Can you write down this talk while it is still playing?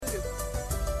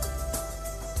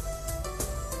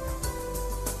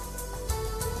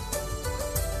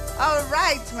All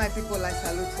right, my people, I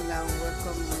salute you now and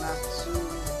welcome you now to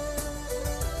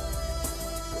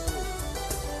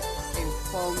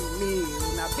inform me.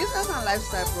 Now, business and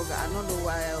lifestyle program. I don't know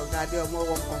why Ogadiomo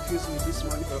won't confuse me this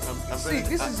morning. See,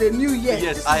 this is a new year.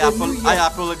 Yes, I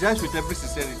apologize with every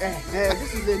sincerity.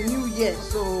 This is a new year,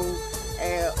 so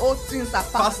old things are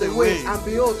passed away, and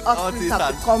behold, all things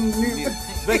have become new.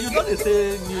 But you don't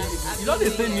say new. You don't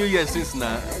say New Year since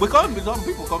now. We can't be some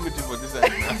people coming to for this now.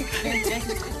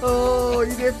 Oh,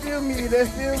 they feel me.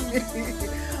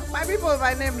 My people,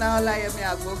 my name now Olayemi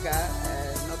Agboga.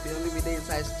 Not the only way they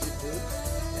inside studio.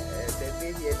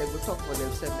 They here, they will talk for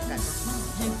themselves.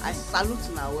 I salute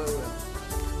now well.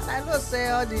 And I know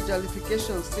say all the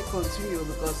jollifications still continue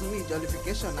because me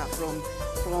jollification are from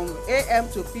AM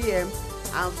to PM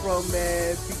and from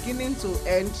beginning to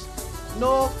end.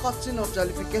 No cutting of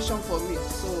jollification for me.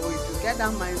 So if you get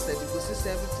that mindset, you will see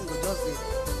everything will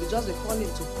just be fall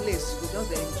into place. You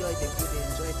just enjoy the good,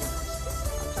 enjoy the good.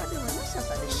 I'm telling you, my sisters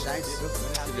are the shy.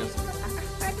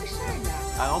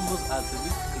 I almost asked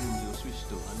which screen you switch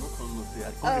to.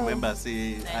 I can't remember.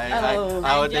 Say I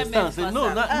understand. Say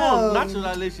no,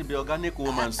 naturally she be organic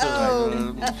woman. So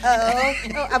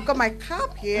I've got my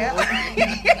cap here.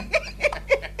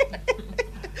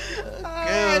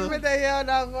 With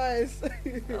that voice.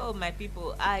 Oh, my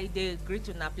people, I greet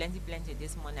you now plenty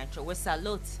this morning. We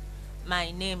salute.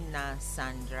 My name na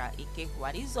Sandra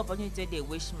Ikekwa. This is opportunity they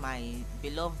wish my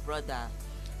beloved brother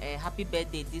happy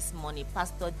birthday this morning.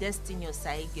 Pastor Destiny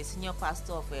Osaige, senior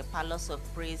pastor of Palace of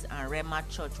Praise and Rema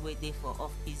Church, where they for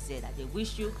off PZ. They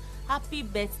wish you happy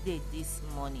birthday this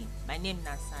morning. My name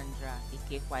na Sandra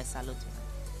Ikekwa. I salute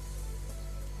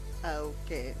you.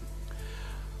 Okay.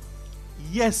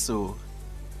 Yes, so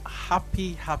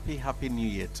happy New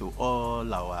Year to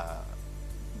all our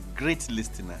great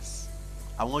listeners.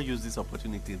 I want to use this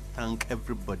opportunity to thank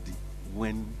everybody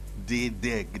when they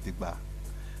there to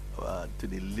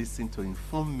listen to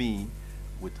Inform Me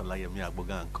with Olayemi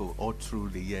Agboga and Co. all through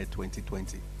the year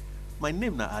 2020. My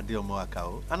name is Adeomo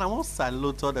Akao, and I want to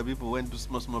salute all the people who do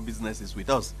small businesses with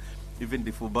us. Even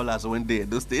the footballers when they in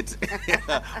those states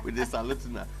with the salute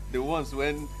now. The ones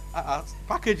when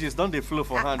packages don't they flow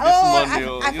for hand this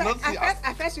morning.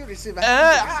 I first you receive. Well,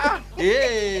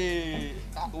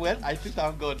 I think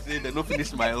thank God say they don't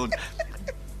finish my own.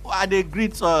 They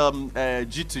greet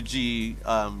G2G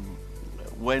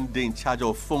when they in charge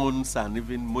of phones and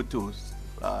even motors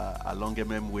along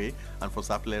Way and for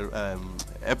Sapler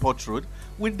Airport Road.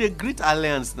 With the Great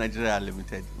Alliance Nigeria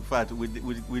Limited. In fact, we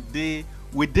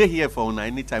day here for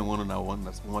anytime one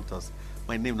want us.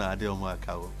 My name is Adeomo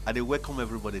Akao. I welcome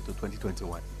everybody to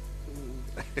 2021.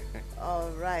 All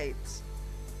right.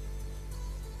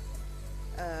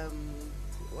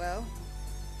 Well,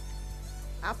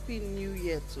 happy New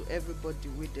Year to everybody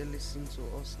with they listen to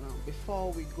us now.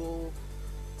 Before we go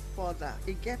further,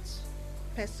 it gets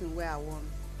person where I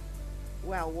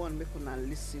want make una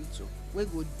listen to. We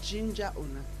go ginger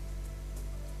una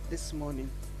this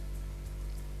morning.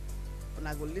 And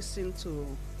I go listen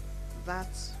to that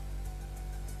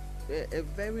a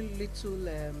very little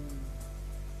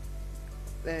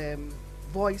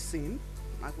voicing.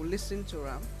 I go listen to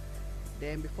them.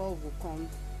 Then before we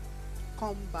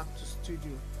come back to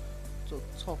studio to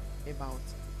talk about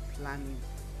planning.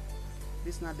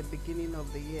 This is not the beginning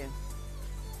of the year.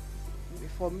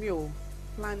 For me,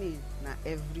 planning na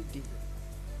every day.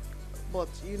 But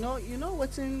you know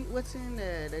what's in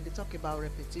they talk about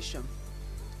repetition.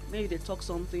 Maybe they talk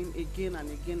something again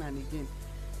and again and again.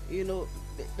 You know,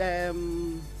 the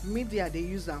media they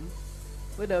use them,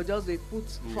 where they'll just they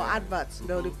put for adverts.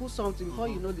 They'll they put something before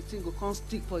you know the thing will come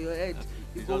stick for your head.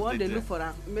 You go one they look for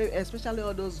them, especially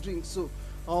all those drinks so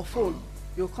or phone.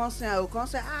 You can't say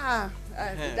that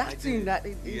thing that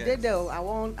they I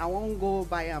won't go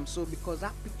buy them so because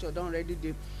that picture don't already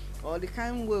do or the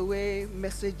kind way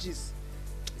messages,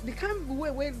 the kind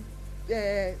way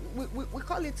we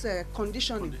call it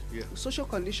conditioning, social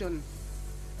conditioning.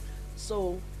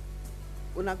 So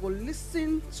when I go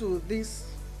listen to this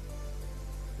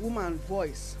woman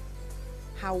voice,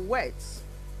 her words,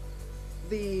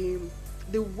 the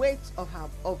weight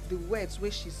of the words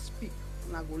where she speak,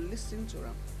 and I go listen to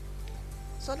them,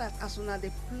 so that as soon as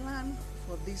they plan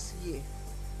for this year,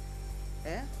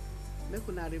 make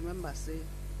una remember say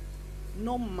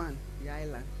no man the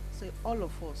island, say all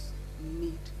of us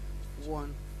need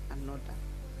one another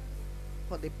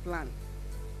for the plan.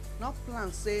 Not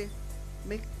plan say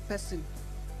make person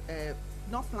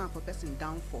not plan for person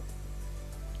downfall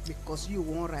because you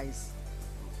won't rise.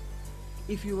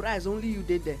 If you rise, only you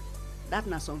did there. That's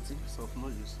not something. So of no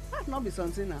use. That not be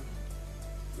something now.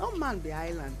 No man the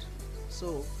island.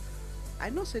 So I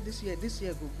know say this year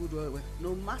go good well well.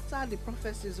 No matter the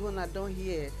prophecies when I don't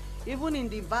hear, even in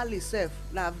the valley self,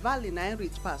 na valley na im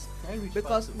reach pass.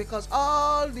 Because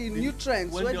all the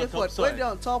nutrients when wey dey dey for soil, wey dey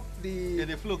on top the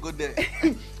the flow go there.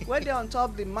 wey dey on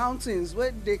top the mountains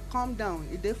wey dey come down,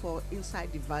 e dey for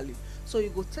inside the valley. So you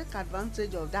go take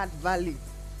advantage of that valley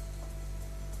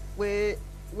wey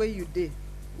you dey,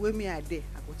 wey me I dey,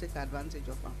 I go take advantage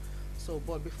of am. So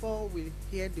but before we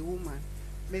hear the woman,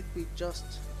 make we just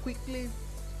quickly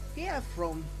hear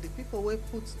from the people wey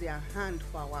put their hand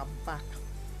for our back.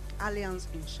 Alliance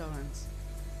Insurance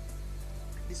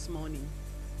this morning,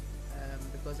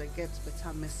 because I get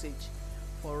better message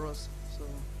for us. So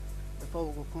before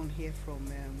we go come hear from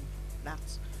that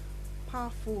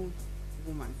powerful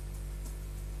woman,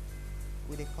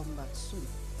 will they come back soon?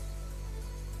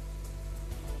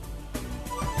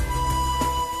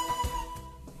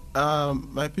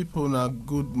 My people, na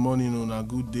good morning or na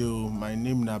good day. My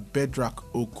name na Bedrak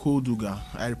Okoduga.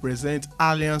 I represent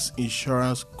Alliance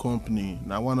Insurance Company.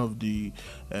 Now one of the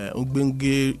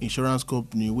Ogbenge insurance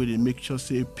company where they make sure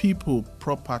say people,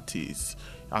 properties,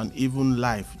 and even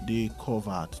life they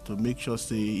covered to make sure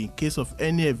say in case of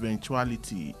any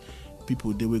eventuality,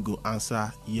 people they will go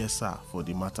answer yes sir for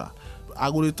the matter.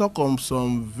 I go to talk on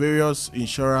some various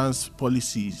insurance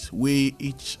policies where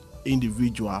each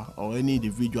individual or any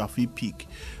individual fee pick.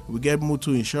 We get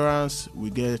motor insurance, we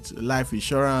get life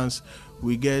insurance,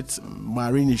 we get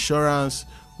marine insurance,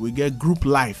 we get group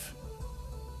life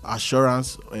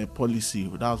assurance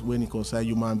policy. That's when it concerns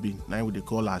human being. Now we they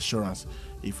call assurance.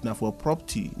 If not for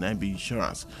property, now be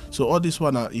insurance. So all this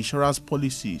one are insurance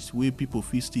policies where people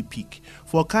feel still pick.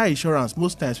 For car insurance,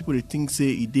 most times people they think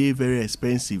say it they very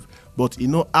expensive, but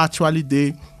actually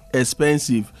they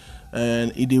expensive.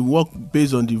 And it will work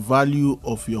based on the value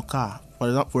of your car.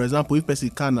 For example, if person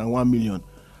car na 1 million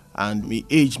and my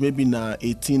age maybe na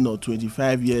 18 or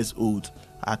 25 years old,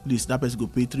 at least that person go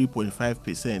pay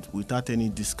 3.5% without any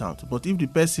discount. But if the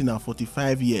person na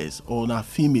 45 years or na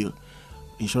female,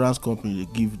 insurance company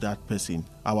they give that person.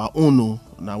 Our own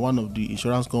now one of the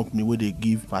insurance company where they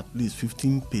give at least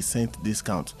 15%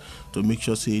 discount to make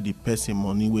sure say the person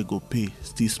money will go pay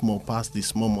still small past the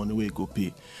small money will go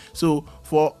pay. So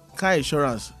for car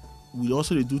insurance, we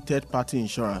also do third party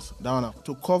insurance. That one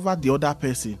to cover the other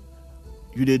person.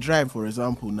 You they drive, for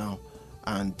example, now,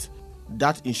 and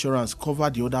that insurance cover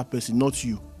the other person, not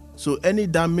you. So any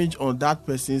damage on that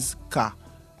person's car,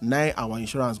 now our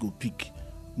insurance go pick.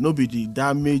 No be the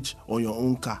damage on your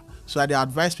own car. So I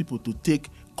advise people to take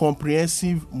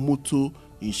comprehensive motor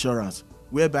insurance,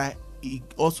 whereby it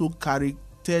also carry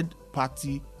third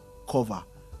party cover.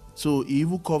 So it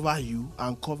even cover you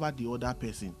and cover the other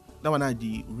person. That one are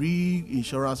the real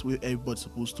insurance where everybody's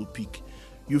supposed to pick.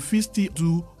 You fit still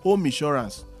do home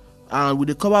insurance, and we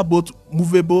dey cover both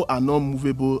movable and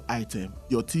non-movable items.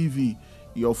 Your TV,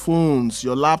 your phones,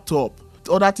 your laptop,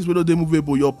 other things wey no dey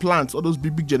movable, your plants, all those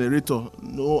big generator.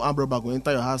 No armed robber go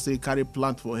enter your house say carry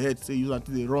plant for head, say use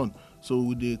until they run. So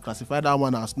we dey classify that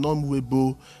one as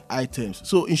non-movable items.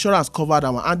 So insurance cover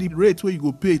that one, and the rate where you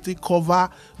go pay to cover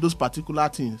those particular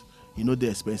things,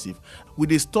 they're expensive. We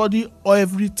dey study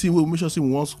everything we make sure say we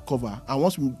want to cover, and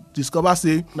once we discover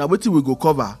say now wetin we go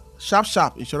cover,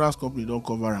 sharp insurance company don't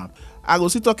cover them. I go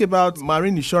still talk about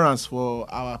marine insurance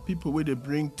for our people where they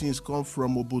bring things come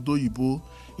from obodo yibo.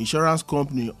 Insurance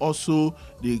company also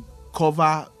they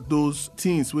cover those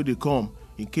things where they come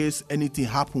in case anything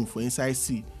happen for inside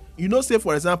sea. Say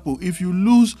for example, if you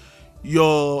lose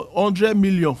your 100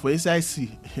 million for inside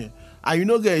sea and you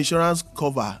no get insurance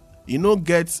cover, you no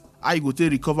get how you go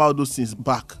take recover all those things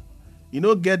back. You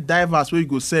no get divers where you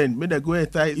go send, make they go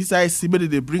inside sea, maybe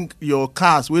they bring your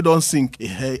cars where don't sink.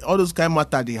 All those kind of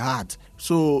matter they hard.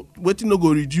 So wetin no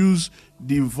go reduce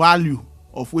the value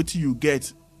of wetin you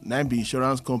get. Now be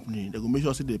insurance company, they go make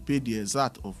sure say they pay the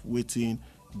exact of wetin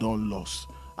don loss.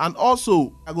 And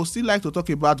also, I go still like to talk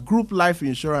about group life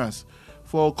insurance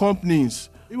for companies,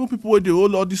 even people where they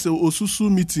hold all this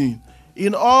Osusu meeting.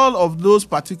 In all of those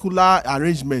particular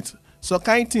arrangements, so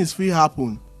kind things fit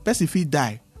happen, person fit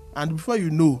die, and before you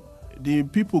know, the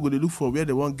people go to look for where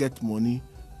they won't get money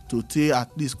to take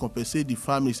at least compensate the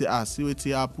family. Say, see what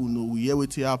happen, no, we hear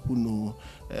what happen, no,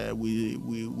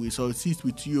 we solicit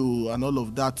with you and all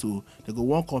of that. So they go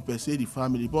want compensate the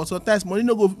family, but sometimes money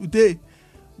no go there.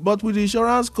 But with the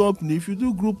insurance company, if you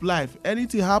do group life,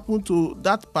 anything happen to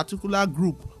that particular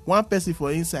group, one person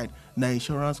for inside, na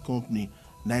insurance company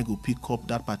now go pick up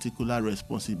that particular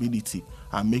responsibility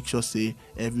and make sure say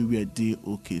everywhere dey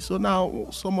okay. So now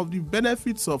some of the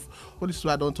benefits of what is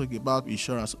why I don't talk about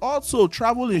insurance. Also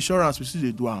travel insurance, we see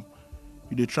they do am.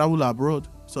 You dey travel abroad.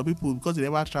 Some people, because they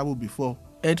never travel before,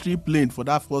 entry plane for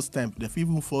that first time, they fit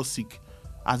even fall sick.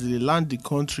 As they land the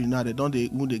country now, they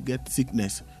get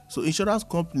sickness. So insurance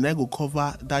company now go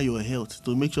cover that your health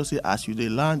to make sure say as you dey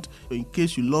land, in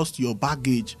case you lost your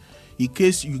baggage, in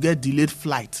case you get delayed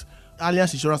flight.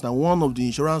 Alliance Insurance now one of the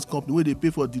insurance company where they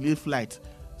pay for delayed flight.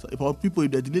 So for people,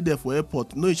 if they delay there for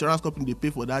airport, no insurance company they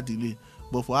pay for that delay.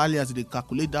 But for Alliance, they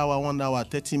calculate that 1 hour,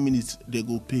 30 minutes, they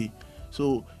go pay.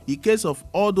 So in case of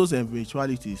all those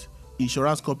eventualities,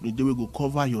 insurance company, they will go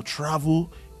cover your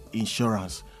travel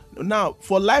insurance. Now,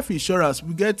 for life insurance,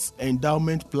 we get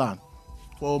endowment plan.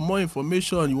 For more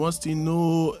information, you want to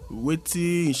know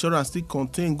wetin insurance still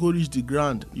contain, go reach the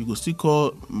ground. You go still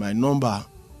call my number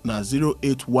na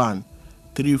 081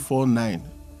 349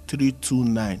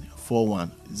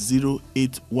 32941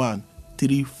 081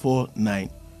 349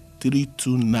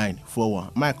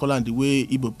 32941. My call am the way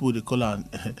Igbo people dey call am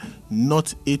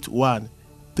not 81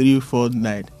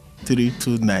 349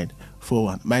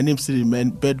 32941. My name still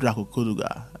remain Bedrak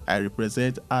Okoduga. I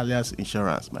represent Alliance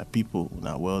Insurance. My people,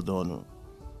 now well done.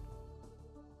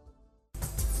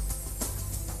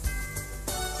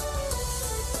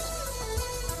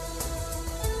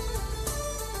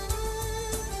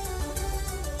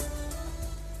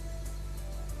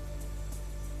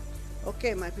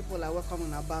 Okay, my people, I welcome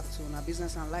you back to our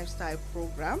business and lifestyle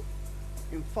program.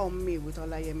 Inform me with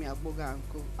Olayemi Agboga and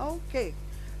Co. Okay,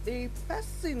 the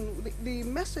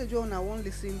message on I want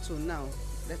listen to now.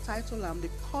 The title the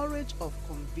courage of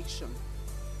conviction.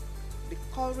 The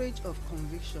courage of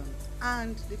conviction,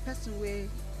 and the person will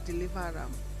deliver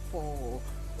them for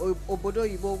Obodo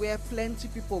Ibo, where plenty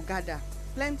people gather,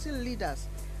 plenty leaders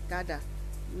gather.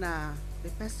 Now the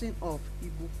person of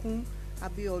Ibukun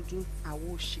Abiodun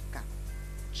Awoshika,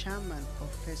 chairman of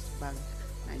First Bank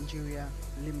Nigeria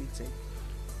Limited.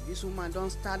 This woman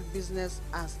don't start business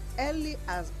as early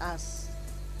as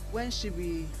when she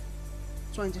be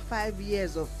 25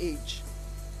 years of age.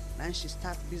 And she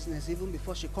start business even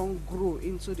before she can grow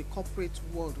into the corporate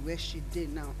world where she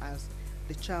did now as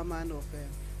the chairman of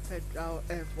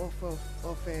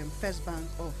First Bank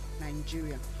of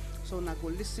Nigeria. So now go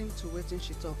listen to what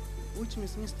she talk, which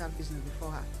means me start business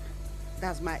before her.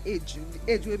 That's my age.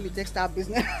 The age when me take start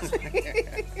business.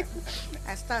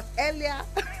 I start earlier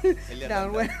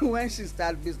than when she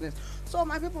start business. So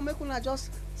my people, make una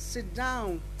just sit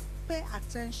down, pay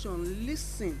attention,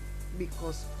 listen,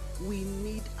 because we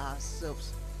need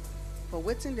ourselves. For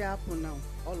waiting to happen now,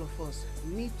 all of us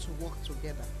need to work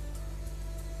together,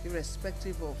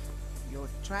 irrespective of your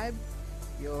tribe,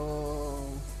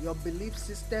 your belief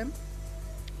system,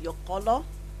 your color,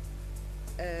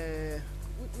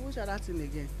 which other thing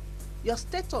again? Your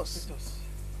status.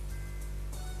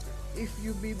 If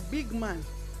you be big man,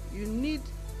 you need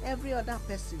every other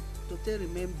person to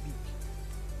remain big,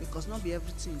 because not be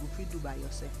everything you fit do by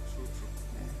yourself.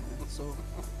 So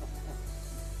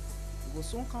we'll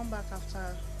soon come back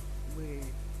after we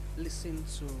listen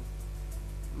to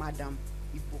Madam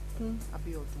Ibukun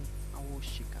Abiodun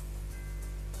Awoshika.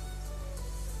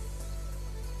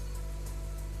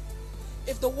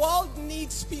 If the world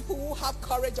needs people who have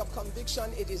courage of conviction,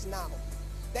 it is now.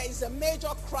 There is a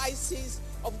major crisis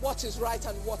of what is right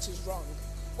and what is wrong.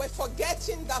 We're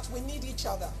forgetting that we need each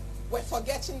other. We're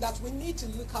forgetting that we need to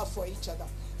look out for each other.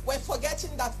 We're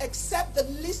forgetting that except the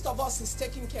least of us is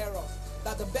taken care of,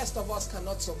 that the best of us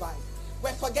cannot survive.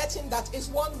 We're forgetting that it's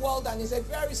one world and it's a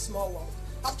very small world.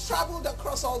 I've traveled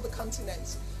across all the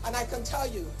continents, and I can tell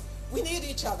you, we need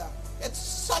each other. It's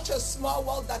such a small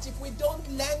world that if we don't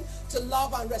learn to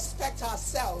love and respect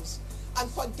ourselves and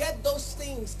forget those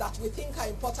things that we think are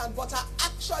important but are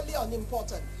actually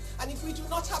unimportant, and if we do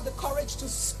not have the courage to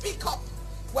speak up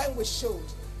when we should,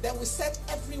 then we set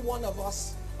every one of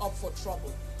us up for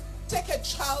trouble. Take a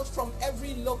child from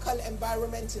every local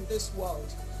environment in this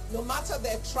world, no matter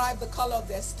their tribe, the color of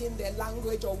their skin, their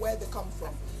language, or where they come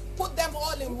from. Put them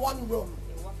all in one room,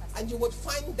 and you would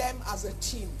find them as a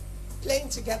team, playing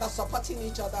together, supporting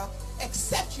each other,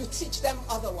 except you teach them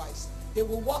otherwise. They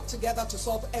will work together to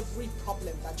solve every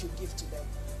problem that you give to them.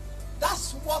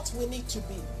 That's what we need to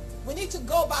be. We need to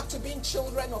go back to being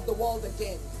children of the world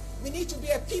again. We need to be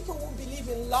a people who believe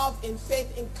in love, in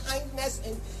faith, in kindness,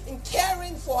 in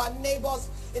caring for our neighbors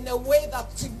in a way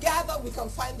that together we can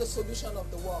find the solution of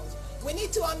the world. We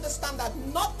need to understand that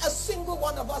not a single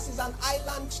one of us is an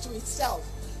island to itself,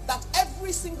 that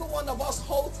every single one of us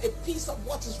holds a piece of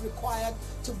what is required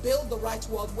to build the right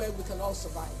world where we can all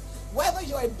survive. Whether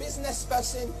you're a business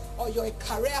person or you're a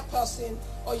career person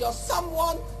or you're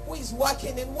someone who is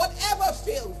working in whatever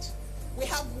field, we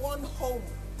have one home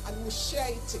and we share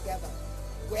it together.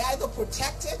 We either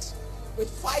protect it, we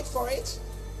fight for it,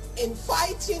 In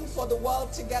fighting for the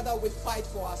world together, we fight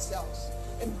for ourselves.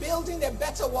 In building a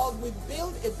better world, we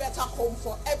build a better home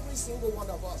for every single one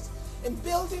of us. In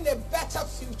building a better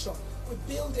future, we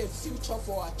build a future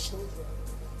for our children.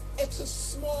 It's a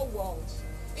small world.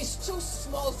 It's too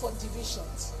small for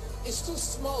divisions. It's too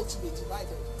small to be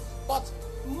divided. But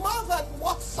more than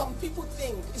what some people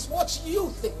think is what you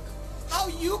think. How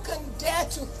you can dare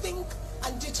to think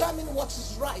and determine what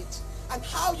is right, and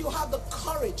how you have the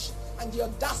courage and the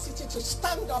audacity to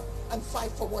stand up and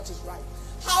fight for what is right.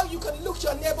 How you can look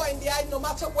your neighbor in the eye no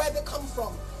matter where they come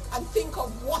from and think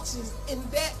of what is in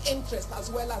their interest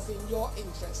as well as in your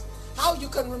interest. How you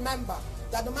can remember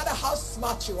that no matter how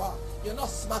smart you are, you're not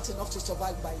smart enough to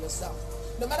survive by yourself.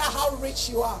 No matter how rich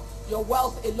you are, your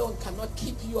wealth alone cannot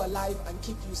keep you alive and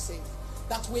keep you safe.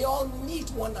 That we all need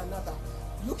one another,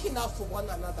 looking out for one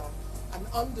another and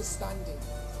understanding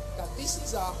that this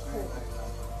is our home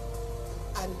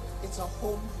and it's a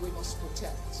home we must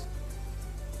protect.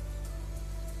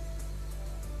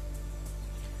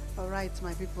 All right,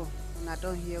 my people, and I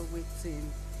don't hear waiting.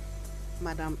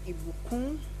 Madam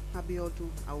Ibukun Abiodu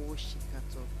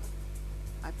Awoshikato.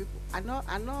 My people,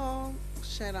 I know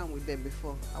share them with them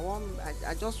before.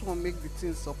 I just want to make the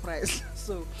thing surprise.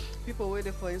 So people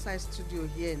waiting for inside studio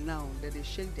here now, that they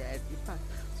shake their head. In fact,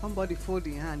 somebody fold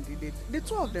their hand. The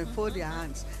two of them fold their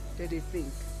hands. That they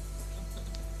think.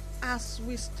 As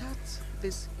we start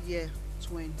this year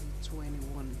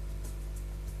 2021,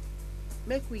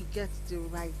 make we get the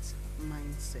right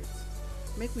mindset.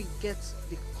 Make we get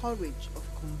the courage of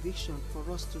conviction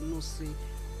for us to know, say,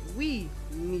 we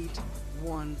need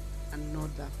one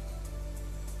another.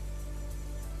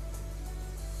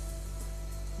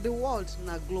 The world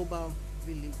na global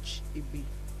village e be.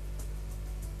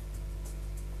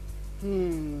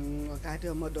 Okay,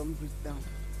 the modern breakdown.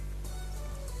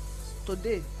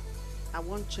 Today, I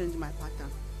won't change my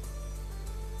pattern.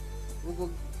 We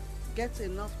will get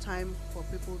enough time for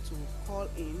people to call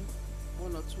in,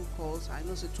 1 or 2 calls. I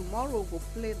know, so tomorrow we'll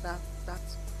play that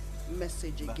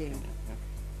message again.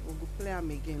 We will play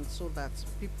them again so that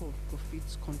people could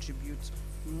fit contribute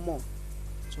more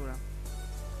to them.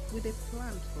 With a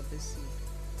plan for this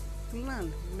year.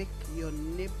 Plan make your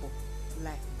neighbor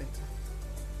life better.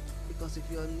 Because if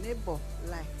your neighbor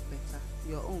life better,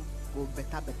 your own go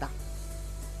better.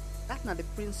 That's not the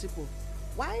principle.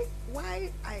 Why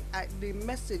I the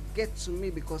message get to me,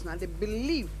 because now they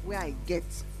believe where I get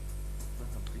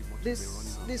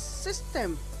this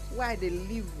system where they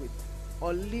live with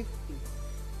or live in.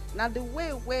 Now the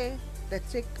way where they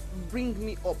take bring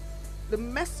me up, the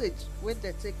message where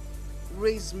they take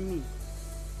raise me,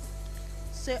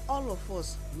 say all of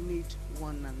us need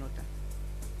one another.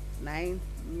 Now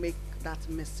make that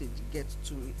message get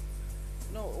to me.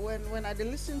 No, when I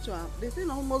listen to her, the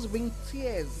thing almost bring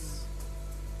tears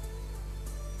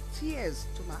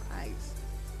to my eyes,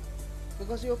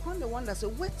 because you're kind of the one that say,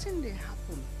 what thing they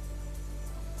happen?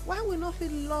 Why we not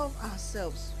fit love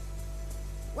ourselves?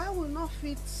 Why we not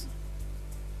fit?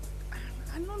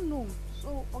 I don't know.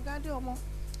 So Ogade Omo,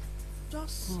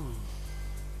 just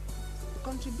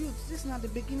contribute. This is not the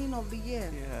beginning of the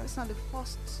year. Yeah. This is not the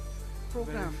first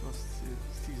program.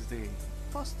 Very Tuesday.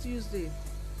 First Tuesday.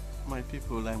 My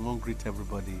people, I won't greet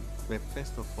everybody, but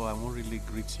first of all, I won't really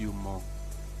greet you more.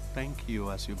 Thank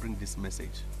you as you bring this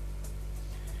message.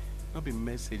 Not be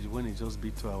message when it just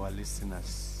be to our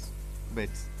listeners, but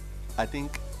I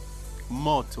think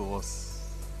more to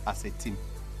us as a team,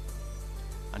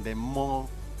 and then more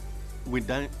we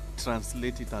then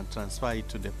translate it and transfer it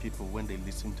to the people when they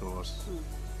listen to us.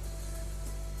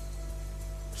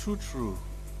 True.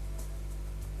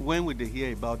 When we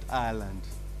hear about Ireland,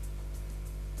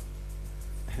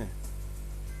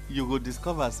 you go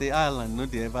discover, say, Ireland no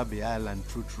dey ever be Ireland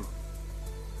true.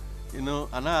 You know,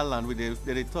 an Ireland with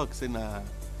they talk say a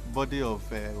body of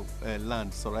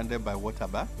land surrounded by water,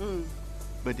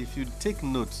 but if you take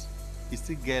note, you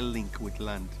still get link with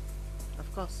land.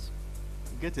 Of course.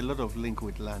 You get a lot of link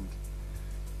with land.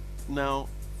 Now,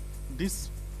 this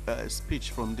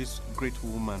speech from this great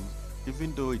woman,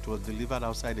 even though it was delivered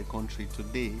outside the country,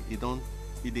 today it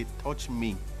did touch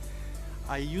me.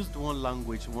 I used one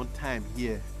language one time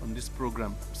here on this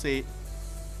program. Say,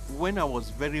 when I was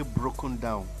very broken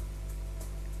down,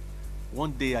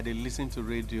 one day I did listen to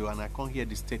radio and I can't hear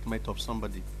the statement of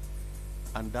somebody,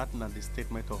 and that not the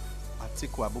statement of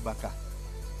Atiku Abubakar.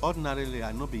 Ordinarily,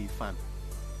 I no be a fan.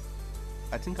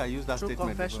 I think I used that True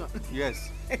statement. confession. Yes,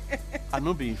 I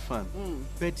no be a fan.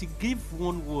 But he gave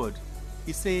one word.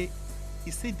 He say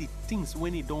the things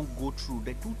when he don't go through,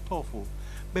 they're too tough.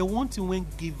 But one thing when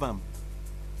give them,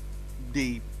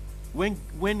 they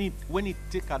when it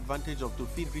take advantage of to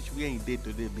fit reach where he did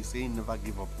today, be saying never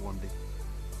give up one day.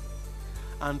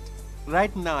 And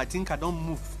right now, I think I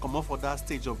don't come off of that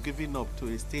stage of giving up to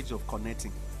a stage of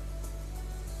connecting.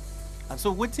 And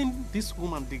so waiting this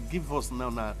woman they give us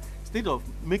now, instead of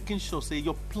making sure say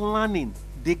you're planning,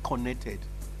 they connected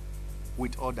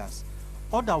with others.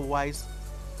 Otherwise,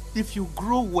 if you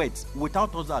grow wet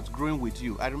without others growing with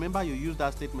you, I remember you used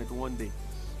that statement one day.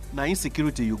 Now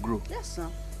insecurity you grow. Yes, sir.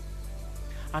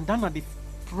 And then at the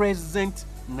present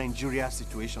Nigeria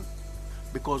situation,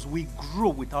 because we grow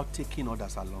without taking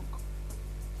others along.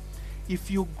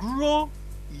 If you grow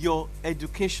your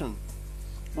education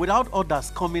without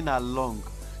others coming along,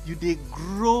 you they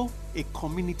grow a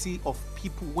community of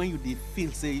people when you they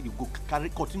feel say you go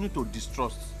continue to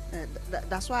distrust.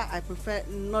 That's why I prefer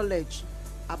knowledge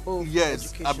above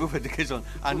education. Above education.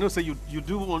 I know say you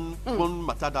do one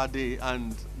matter that day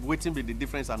and waiting with the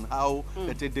difference and how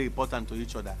they important to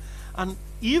each other. And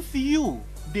if you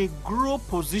they grow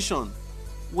position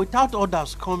without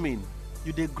others coming,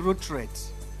 you they grow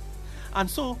threats. And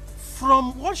so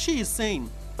from what she is saying,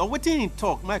 or waiting in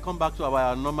talk, might come back to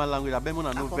our normal language. I bet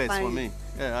no verse for me.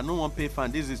 Yeah, I don't want pay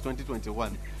fan. This is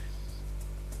 2021.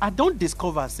 I don't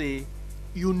discover say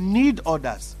you need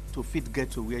others to fit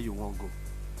get to where you want to go.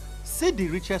 Say the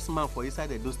richest man for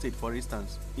inside Edo State, for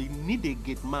instance, you need a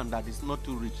gate man that is not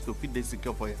too rich to fit the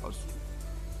secure for your house.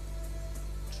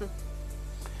 True.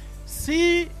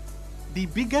 See the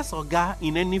biggest oga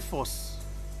in any force.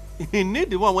 He need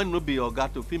the one when no be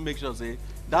oga to fit make sure say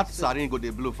that sarin go dey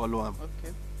blow follow him.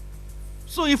 Okay.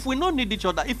 So if we don't need each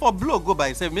other, if a blow go by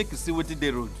itself, make you see what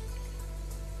they road.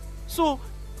 So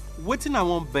waiting I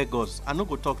want beg us, I not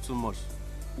go talk too much.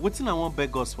 Waiting I want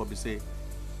beg us for be say,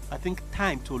 I think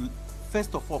time to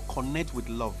first of all connect with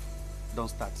love. Don't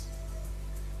start.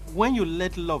 When you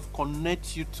let love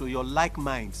connect you to your like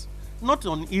minds, not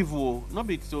on evil, not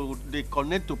be to they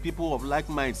connect to people of like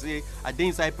minds. Say I dey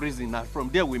inside prison, and from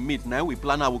there we meet. Now we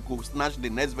plan how we go snatch the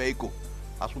next vehicle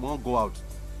as we won't go out.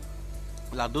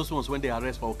 Like those ones when they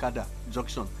arrest for Okada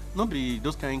junction, not be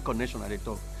those kind of connection at the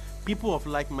top. People of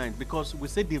like mind, because we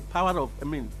say the power of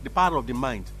the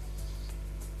mind.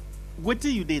 What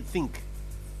do you they think?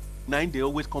 Now they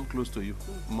always come close to you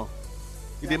more.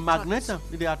 They magnet them.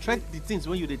 They attract the things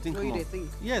when you they think more. They think.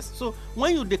 Yes. So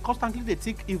when you they constantly they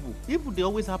think evil they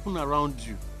always happen around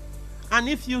you. And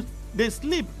if you they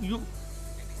sleep, you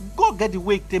go get the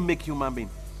way they make human being.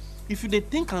 If you they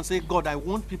think and say, God, I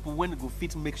want people when you go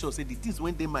fit make sure say the things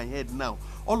when they in my head now,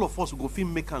 all of us will go fit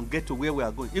make and get to where we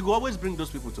are going. It will always bring those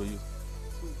people to you.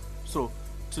 So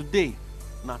today,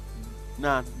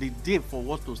 now the day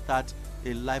for us to start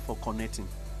a life of connecting,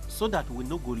 so that we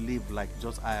no go live like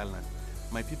just Ireland.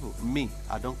 My people, me,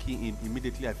 I don't key in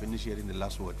immediately. I finish hearing the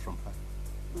last word from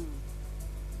her.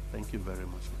 Thank you very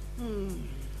much.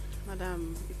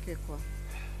 Madam Ikekwa.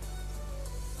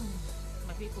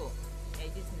 My people,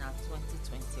 this is now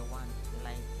 2021.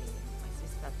 Like my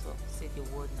sister talk, say the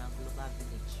word now global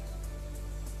village.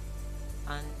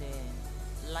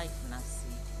 And life na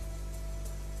seed.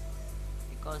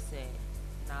 Because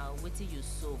now what you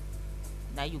sow,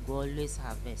 now you go always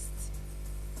harvest.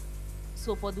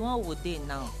 So for the one who dey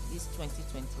now, this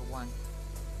 2021,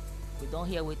 we don't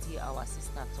hear what our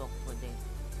sister talk for them.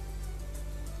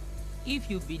 If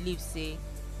you believe, say,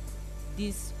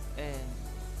 this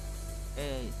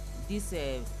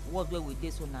world where we dey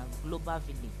so now global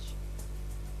village,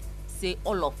 say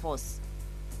all of us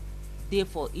dey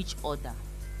for each other,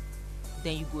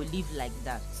 then you go live like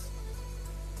that.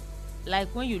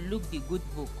 Like when you look the good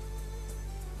book,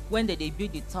 when they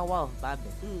build the Tower of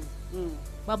Babel,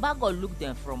 Baba God look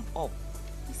them from up.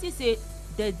 You see, say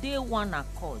they dey one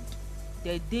accord,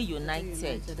 they dey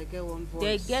united, They get one voice.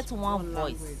 they get one voice,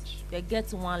 language. they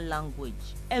get one language.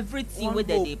 Everything One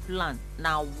where hope. they plan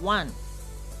now one.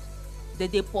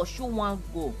 They pursue one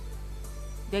goal.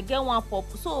 They get one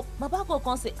purpose. So Baba God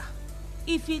can say,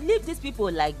 if you leave these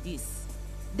people like this,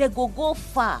 they go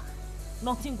far.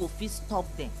 Nothing go fit stop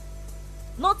them.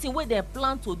 Nothing where they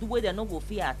plan to do where they no go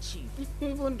fit achieve.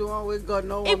 Even the one with God,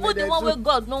 no one. Even make the them one do. with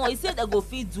God, no, he said they go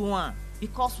fit do one.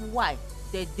 Because why?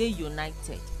 They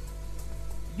united.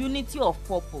 Unity of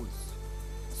purpose.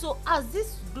 So as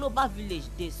this global village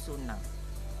dey so now,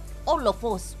 all of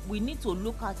us, we need to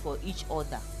look out for each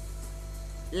other.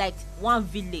 Like one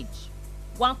village,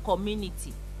 one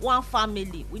community, one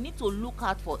family. We need to look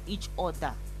out for each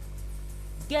other.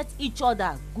 Get each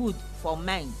other good for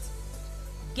mind.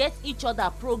 Get each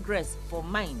other progress for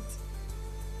mind.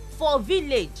 For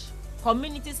village,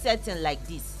 community setting like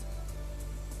this,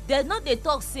 they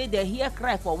talk say they hear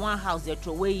cry for one house, they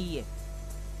throw away here.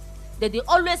 They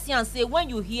always see and say when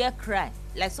you hear cry,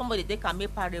 like somebody they can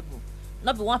make parable.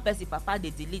 Not be one person papa they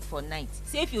delete for night.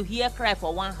 Say if you hear cry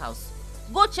for one house,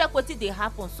 go check what they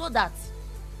happen so that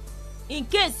in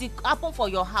case it happen for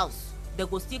your house, they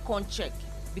go still come check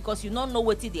because you don't know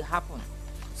what they happen.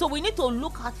 So we need to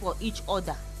look out for each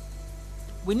other.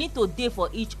 We need to dey for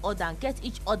each other and get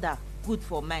each other good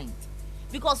for mind.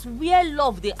 Because where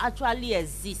love they actually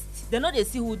exist, they know they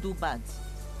see who do bad.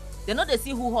 They know they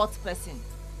see who hurt person.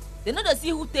 They know they see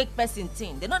who take person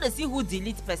thing. They know they see who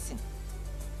delete person.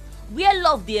 Where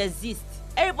love they exist,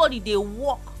 everybody they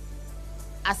work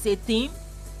as a team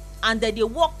and then they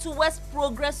work towards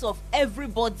progress of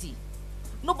everybody.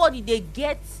 Nobody they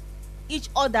get each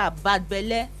other bad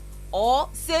belle or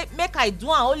say make I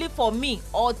do am only for me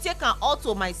or take am all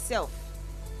to myself.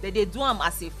 They do am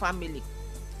as a family.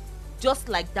 Just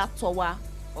like that Tower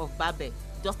of Babel,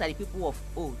 just like the people of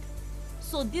old.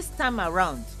 So this time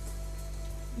around,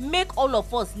 make all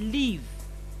of us live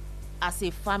as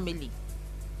a family.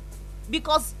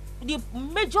 Because the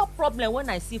major problem when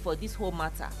I see for this whole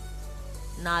matter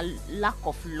na lack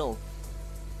of love.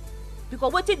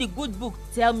 Because wetin the good book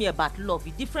tell me about love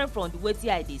is different from the wetin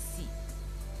I dey see.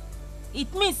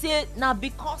 It means say na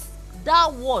because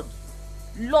that word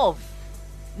love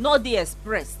no dey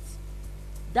expressed.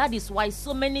 That is why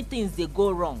so many things dey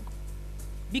go wrong.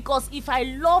 Because if I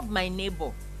love my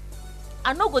neighbor,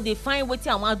 I no go dey find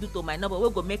wetin I wan do to my neighbor wey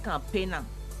go make am pain am.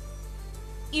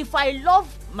 If I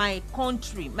love my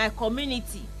country, my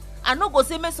community, I no go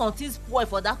say make something spoil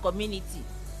for that community.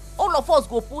 All of us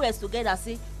go put heads together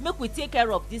say make we take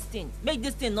care of this thing, make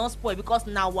this thing not spoil because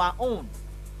na our own.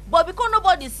 But because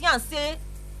nobody see and say,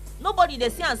 nobody dey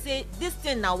see and say this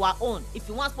thing na our own. If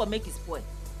you want spoil, make it spoil.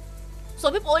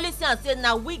 Some people only see and say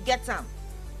na we get am.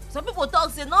 Some people talk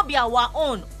say no be our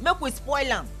own, make we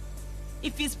spoil am.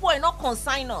 If e spoil, no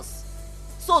consign us.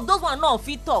 So those one no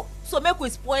fit talk, so make we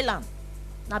spoil am.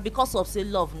 Na because of say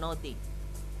love no dey.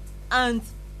 And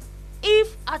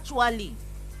if actually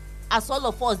as all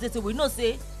of us dey say we know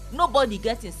say nobody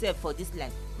get himself for this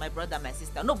life, my brother, my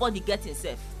sister, nobody get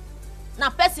himself. Na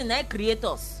person na create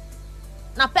us,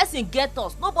 na person get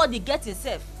us, nobody get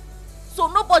himself. So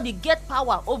nobody get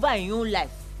power over im own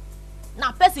life.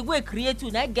 Na person wey create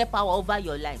you na get power over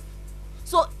your life.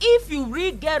 So if you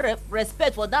really get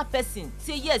respect for that person,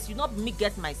 say yes, you not me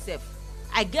get myself,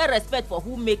 I get respect for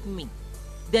who make me,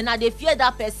 then I dey fear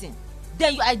that person,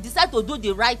 then I decide to do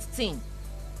the right thing.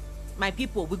 My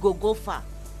people, we go far.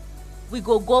 We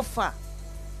go far.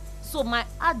 So my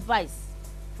advice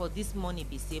for this morning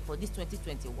be say for this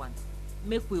 2021,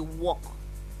 make we work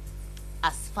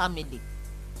as family,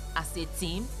 as a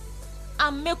team,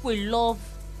 and make we love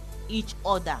each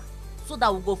other so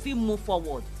that we go fit move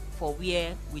forward for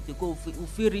where we dey go, we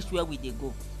fit reach where we dey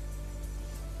go.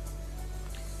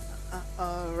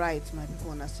 All right, my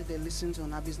people, now still they listen to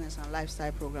our business and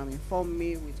lifestyle program. Inform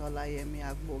me with Olayemi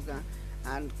Agboga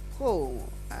and co.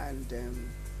 And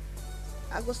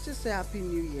I go still say Happy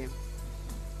New Year.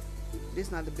 This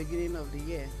is not the beginning of the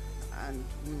year, and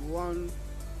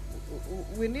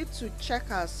we need to check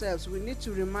ourselves. We need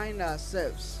to remind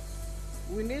ourselves.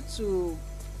 We need to,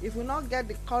 if we not get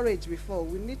the courage before,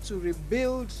 we need to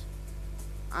rebuild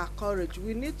our courage.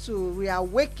 We need to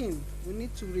reawaken. We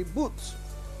need to reboot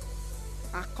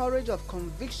our courage of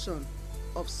conviction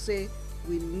of say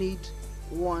we need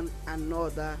one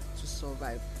another to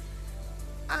survive.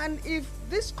 And if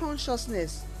this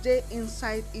consciousness stay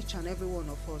inside each and every one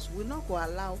of us, we not go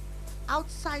allow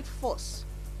outside force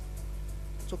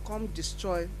to come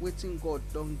destroy wetin God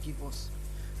don't give us.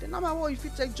 The number one, if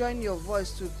you take join your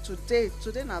voice to today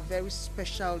na very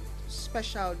special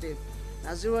day.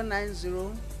 Na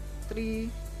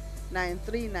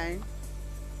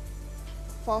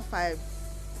 090393945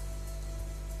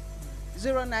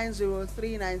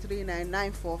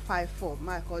 09039399454.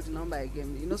 My call the number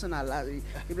again. You know, so na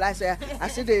if like say I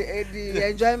see the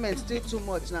enjoyment still too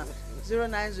much now.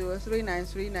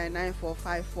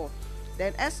 09039399454.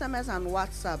 Then SMS and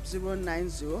WhatsApp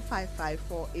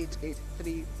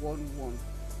 09055488311.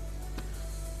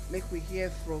 Make we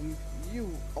hear from you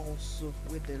also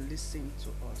with the listen to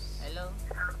us. Hello.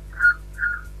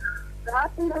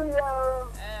 Happy New Year.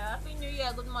 Happy New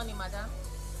Year. Good morning, madam.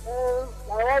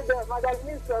 Madam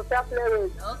Minister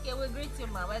Sapler. Okay, we greet you,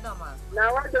 ma. Well done, ma.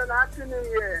 Now, what done? Happy New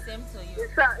Year. Same to you. In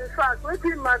fact, what is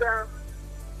Madam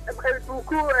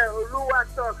Buku Oluwa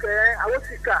talk?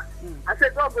 Awosika. I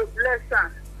said God will bless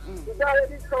her. He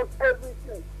already told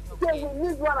everything. So we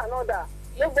need one another.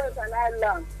 Nobody can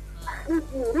island.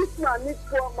 Rich man needs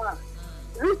poor man.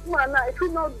 Rich man now, if you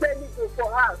not benefit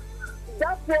for us,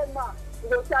 that poor man, you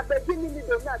know, beginning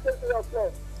to not take your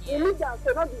place. We need them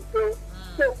to not be so.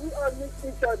 So we all need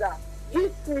each other.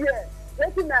 This year,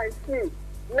 wetin I see,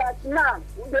 like now,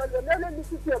 we dey only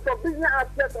listen to for business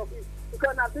aspect of it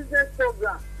because na business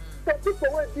program. So people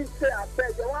wey be say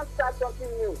abeg, they wan start something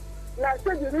new. Like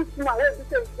say the rich man wey be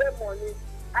say he get money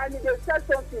and he dey sell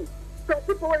something. So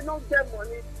people wey no get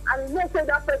money and he know say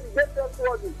that person dey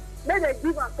trustworthy, make dem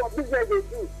give am some business dey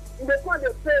do. He dey come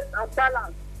dey pay and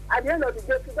balance. At the end of the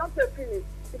day, if you don pay finish,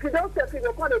 if you don pay finish,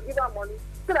 you come dey give am money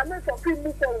so that make some fit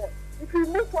move forward. If you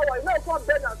move forward, you no go come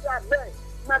beg am say abeg,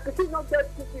 my pikin no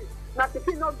get ticket, my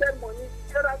pikin no get money.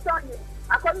 You understand me?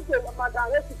 According to Madam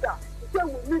Jessica, he say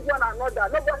we need one another,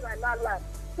 nobody like that lie.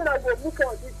 So that we go move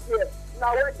forward this year.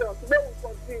 Now well done. Today we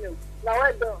continue. Now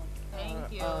well done.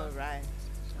 Thank you. All right.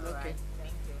 All Okay. right.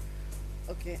 Thank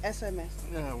you. Okay. SMS.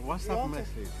 Yeah, You WhatsApp want to-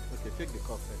 message. Okay, take the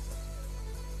call first.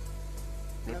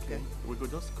 Okay. Okay. We go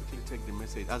just quickly take the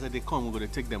message. As they come, we're going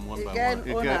to take them one by Again,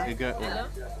 one. Ona. Again, Hello.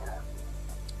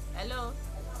 Hello.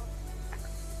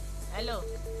 Hello.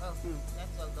 Oh,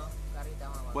 network don't carry that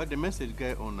one. Well, the message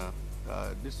guy owner,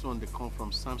 this one they come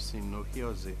from Samson no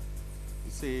Hioze. He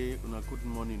say, good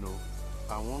morning, no.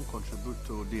 I won't contribute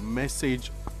to the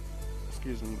message.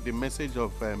 Excuse me, the message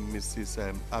of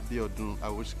Mrs. Abiodun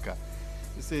Awoshika.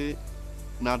 He say,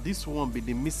 now this one be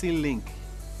the missing link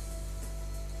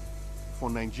for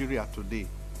Nigeria today.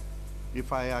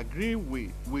 If I agree,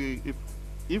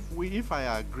 if I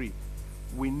agree,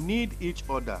 we need each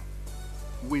other.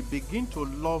 We begin to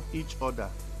love each other.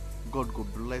 God go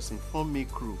bless Inform Me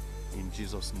crew in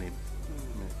Jesus' name.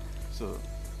 Amen. So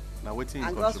now waiting.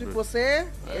 And God's people say,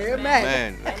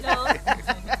 Amen. Hello.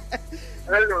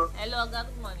 Hello. Hello, God,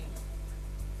 good morning.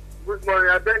 Good morning.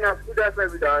 I beg na good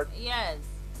afternoon with us. Yes.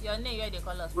 Your name, where they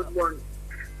call us Good from? morning.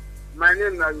 My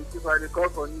name is Yusuf. I dey call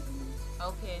for you.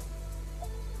 Okay.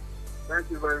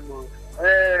 Thank you very much.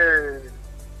 Hey,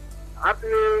 Happy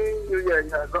New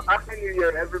Year. Happy New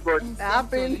Year, everybody.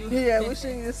 Happy New Year.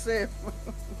 Wishing you safe.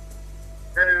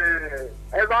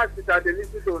 Ever since I dey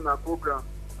listen to una program,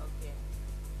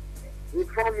 Okay.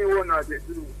 Inform Me what they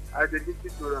do. I dey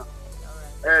listen to them.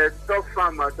 All right. Talk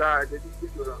farm matter. I dey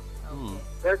listen to them. Okay.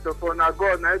 First of all, na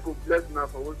God na go bless una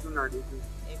for what una dey do.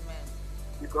 Amen.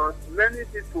 Because many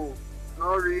people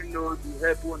no really know the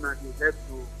help una dey help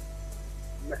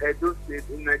to Edo State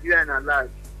in Nigeria and at large.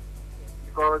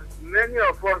 Because many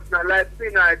of us na like me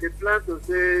na I dey plan to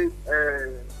say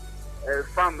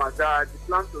farm matter. I dey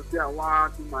plan to say I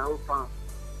wan do my own farm.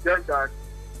 Just that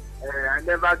I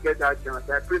never get that chance.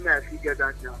 I pray may I fit get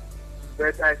that chance.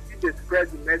 But I still dey spread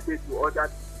the message to other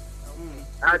people.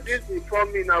 And this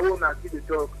Inform Me na wey una see dey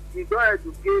talk. E don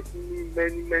educate me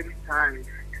many times.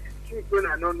 Things wey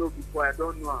I no know before I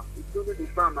don know am. Including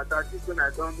the farm matter, things wey I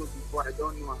don know before I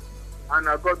don know am. And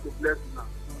na God go bless una.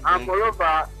 And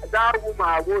moreover, that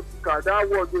woman Awosika, that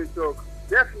word wey talk,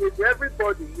 definitely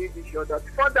everybody need each other.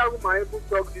 Before that woman even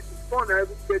talk this, before una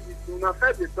even say this, una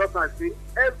first dey talk and say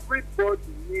everybody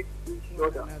need each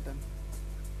other.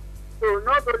 So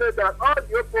not only that, all the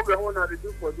whole program wey una dey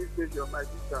do for this station, my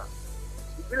sister,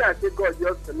 e be like say God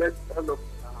just select all of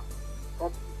una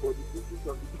come for the duties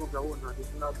of the program wey una dey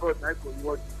do. Na God na go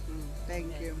reward you.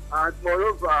 Thank you. And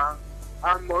moreover,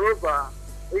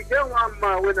 e get one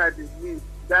man wey I dey meet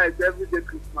that is everyday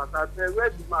Christmas. I say where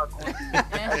the man come from?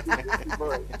 I dey meet the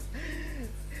boy.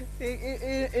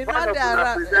 In One all of the una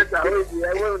around. presenter wey be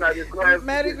here wey una dey call every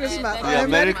Merry day. Christmas. Yeah,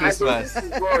 Merry I dey Christmas. meet the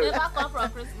You boy. never come from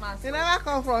Christmas. He never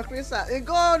come from Christmas. He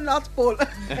go North Pole.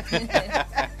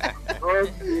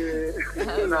 Okay,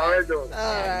 una well done.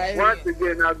 All right. Once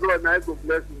again, na God na go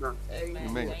bless una.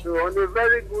 Amen. Thank So on a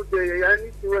very good day,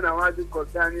 anything wey I want to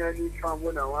concerning any farm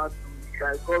wey I want to,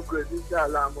 I call grace,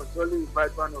 inshallah, I must only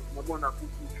invite one of my mona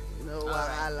people. No All right.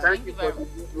 wahala. Thank you very for the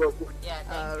good work. Yeah,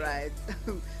 thank All you. right.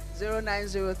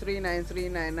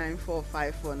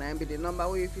 09039399454 be the number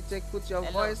where if you take put your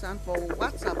Hello. voice and for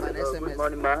WhatsApp and Good SMS.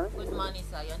 morning, man. Good morning,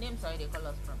 sir. Your name, sorry, they call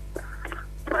us from.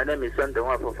 My name is Sunday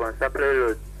Wafo from Sapele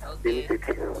Road, Okay.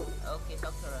 City. Okay,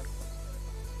 talk to us.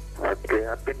 Okay,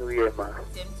 happy New Year, man.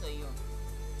 Same to you.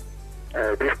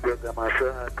 This program, I'm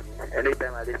so happy.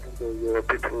 Anytime I listen to your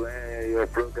people, your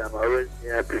program, I always be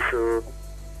happy. So,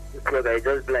 this program is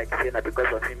just like saying that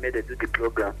because of him, made they do the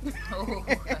program. Oh,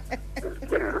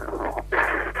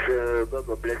 So, God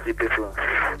will bless you people.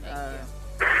 thank you.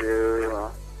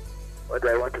 So, what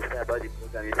I want to say about the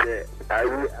program is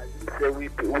we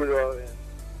all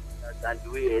and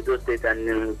we Edo State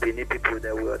and Benin people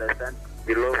that we understand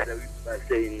the law that we are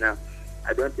saying now.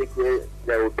 I don't think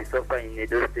there will be suffering in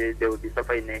Edo State, there will be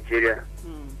suffering in Nigeria.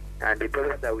 And the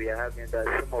problem that we are having is that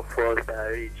some of us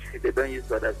are rich, they don't used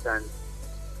to understand.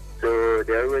 So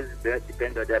they always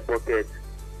depend on their pocket.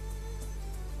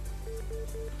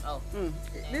 Oh.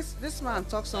 This man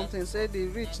talk something. Say the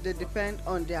rich they depend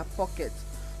on their pocket.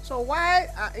 So why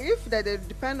if they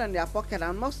depend on their pocket,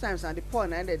 and most times and the poor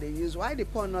and that they use, why the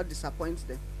poor not disappoint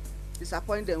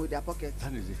them with their pocket?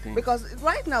 That is the thing. Because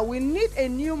right now we need a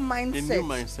new mindset. A new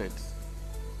mindset.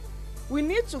 We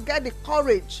need to get the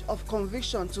courage of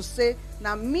conviction to say,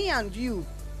 now me and you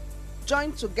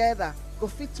join together go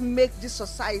fit make this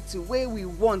society where we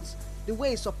want, the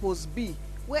way it's supposed to be,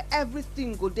 where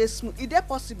everything go dey smooth. Is that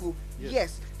possible?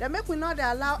 Yes. Then make we not dey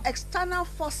allow external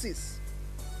forces.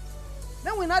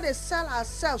 Then we not dey sell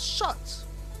ourselves short.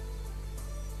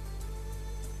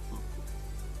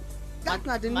 That's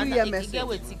not the New Year message.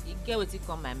 It get wetin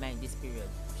come my mind this period,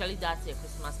 especially that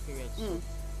Christmas period.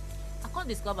 I can't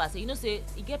discover say, you know, say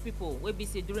you get people wey be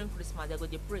say during Christmas they go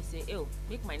dey pray say, "Oh,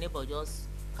 make my neighbor just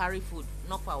carry food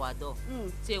knock for our door,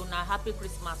 say una happy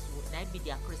Christmas food," na be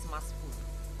their Christmas food.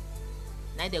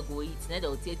 Now they go eat, now they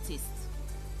go take taste.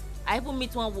 I even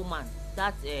meet one woman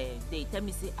that they tell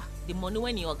me say, the money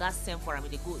when your oga send for am,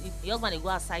 they go, if your husband they go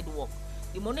outside work,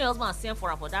 the money your husband send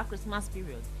for am for that Christmas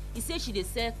period, he say she dey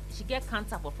sell, she get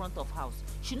cancer for front of house.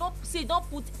 She not say don't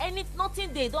put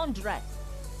nothing there, don't dry.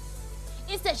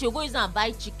 Instead she go use and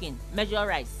buy chicken, measure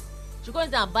rice. She go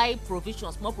use and buy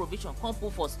provision, small provision, come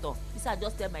put for store. He say I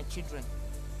just tell my children,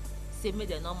 say make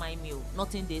dem not mind me,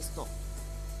 nothing dey store,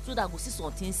 so that I go see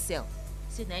something sell.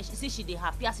 Say na she say she dey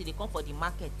happy as she dey come for the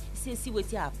market. He say see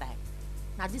wetin I buy.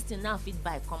 Na this thing now fit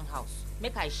buy come house.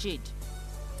 Make I shade.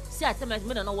 See I tell my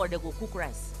make dem no worry, they go cook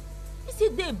rice. He say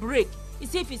dey break. He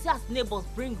say if you see as neighbors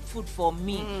bring food for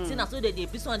me, say na so they dey,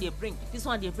 this one dey bring, this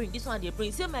one dey bring, this one dey bring.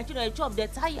 He say my children dey chop, dey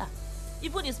tire.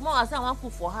 Even the small house I wan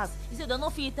cook for house, he say dem no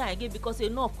fit eat am again because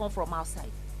enough come from outside.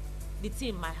 The thing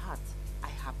in my heart, I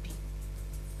happy.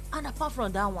 And apart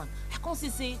from that one, I come see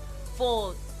say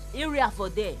for area for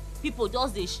there, people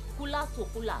just dey cooler to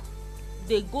cooler,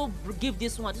 they go give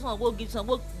this one go give this one,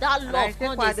 go that love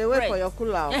come dey spread. Wait for your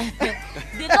cooler.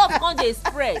 The love come dey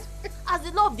spread. As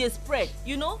the love dey spread,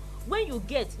 you know, when you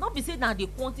get, not be say na the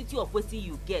quantity of wetin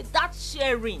you get, that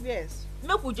sharing. Yes.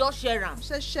 Make we just share am.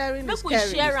 Say sharing Make is we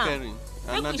caring. share am.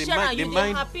 Make we share am. You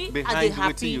dey happy, I dey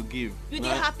happy. You give. You dey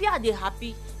happy, I dey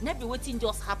happy. No be wetin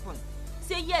just happen.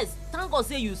 Say yes, thank God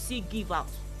say you see give out.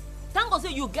 Thank God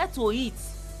say you get to eat.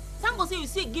 Thank God say you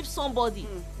see give somebody.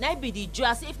 Na be the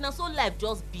joy. Say if na so life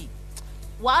just be,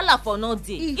 wahala for no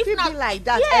day. If na be like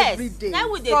that every day.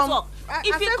 Now we dey talk.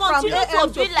 If you continue to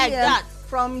be like that,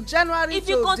 from January to December. if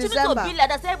you continue to be like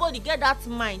that, everybody get that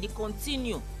mind. They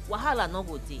continue. Wahala no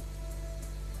go dey.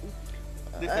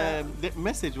 The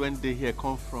message when they here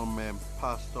come from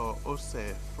Pastor Ose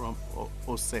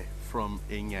from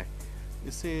Enya. He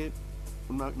say,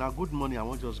 now good morning, I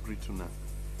want just greet you now.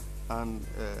 And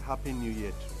Happy New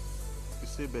Year too. He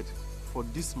say, but for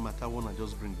this matter, I want to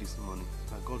just bring this money.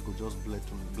 And God will just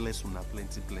bless you now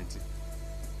plenty.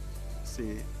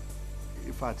 Say,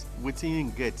 in fact, waiting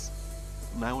in get,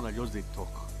 now I want to just they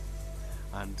talk.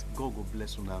 And God will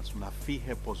bless you now. So now feel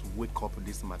help us wake up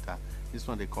this matter. This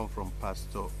one they come from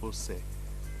Pastor Ose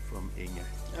from Enya.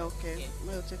 Okay.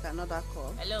 We'll take another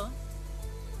call. Hello.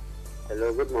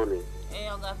 Hello, good morning. Hey,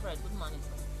 Oga Fred. Good morning,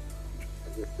 sir.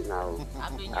 Good now.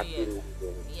 Happy New Year.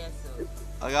 Yes, sir.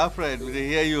 Oga Fred, we dey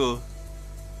hear you.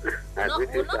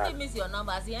 We'll not miss your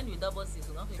number. As the end with 66,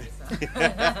 we'll not miss it.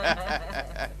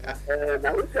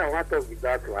 Now, which I want to talk with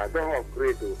that one, I don't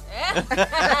upgrade.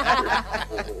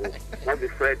 Not the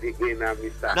Fred again,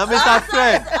 Mr. Now, Mr.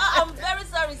 Fred. I'm very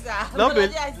sorry, sir.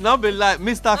 Not be like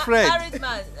Mr. Fred. Married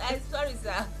man. I'm sorry,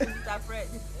 sir. Mr. Fred.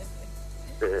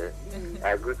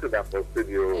 I go to the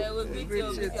studio. Yeah, we'll meet you.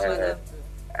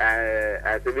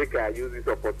 I think I use this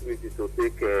opportunity to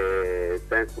take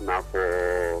thanks now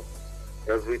for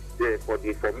every day for the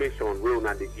information we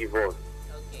want to give us.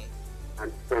 Okay.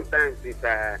 And sometimes if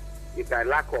I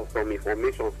lack of some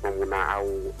information from una, I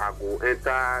go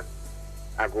enter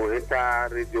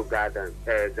radio garden.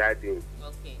 Okay.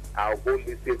 I'll go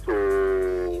listen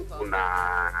to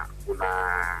una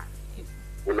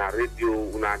radio,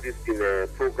 una this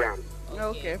program.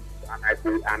 Okay.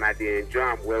 And I dey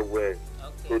enjoy them well. Okay.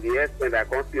 To the extent I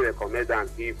can't still recommend and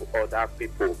give other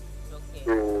people. Okay.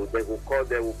 So they will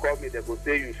call me, they will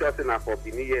say you sure say na for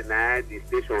Benin here na the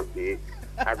station dey.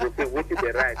 I go say what is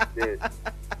the right there.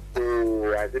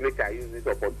 So I think I use this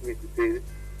opportunity to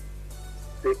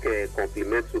take a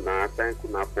compliment to na, thank you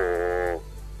na for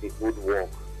the good work.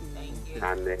 Thank you.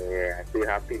 And I say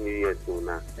Happy New Year to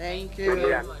na. Thank Only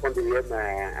you. I'm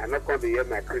not going to hear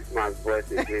my Christmas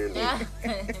voice again. Yeah.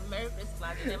 Merry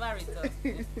Christmas. You never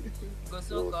return. Go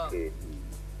so go. Okay.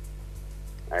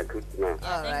 I could now.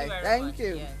 Yeah, All right. very Thank much.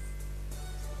 you. Yes.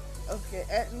 Okay,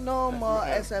 no more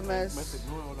SMS. Message,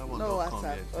 no other one No don't come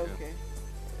WhatsApp. yet, yeah. Okay.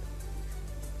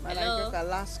 Madam, Hello? take a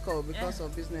last call because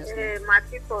of business. My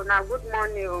people, now good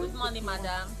morning. Good morning,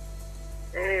 madam.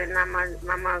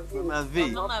 Mama V. Mama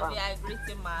V. Mama V, I greet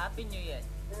you, ma. Happy New Year.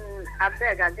 I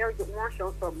beg, I get you one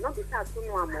short up. Not because I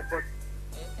know I'm but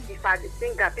if I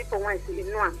think that people want to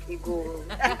know I'm he go.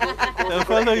 They'll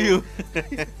follow you.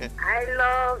 I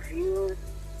love you.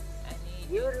 I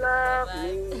need You love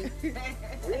me.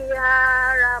 We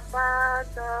are a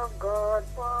part of God's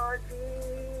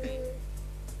body.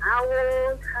 I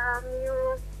won't harm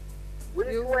you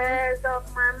with You- words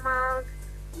of my mouth.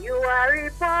 You are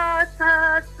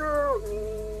important to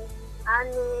me. I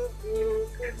need you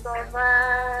to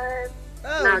survive.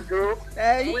 Now, Oh, Joe,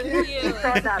 thank we you. need each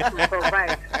other to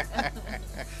survive.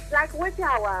 Like what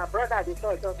our brother the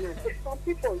church of now. Some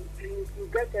people you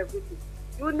get everything.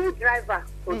 You need driver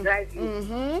to drive you.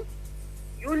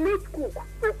 Mm-hmm. You need cook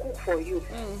to cook for you.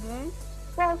 Mm-hmm.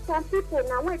 For some people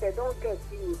now when they don't get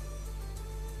you,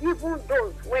 even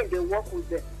those when they work with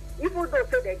them, even those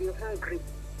say that they're hungry,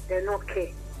 they not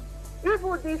care.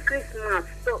 Even this Christmas,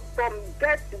 so some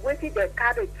get waiting they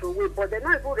carry through it, but they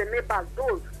not even remember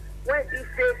those when they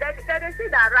say they see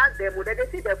that around them, or they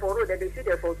see them for road, they see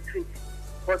them for street,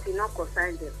 but it not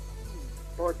concern them.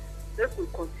 But they will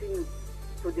continue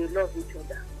to they love each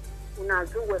other. Una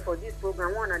do well for this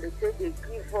program. One and they say they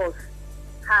give us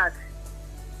heart.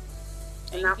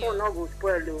 Una Thank you. own not go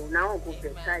spoil o. Una own go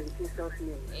Amen. better in Jesus'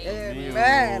 name.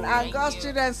 Amen. And Thank God's you.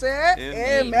 children say,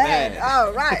 Amen. Amen.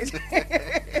 All right.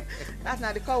 That's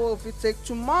not the call we take.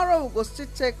 Tomorrow we'll still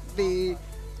take the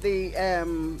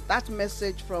that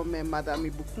message from Madam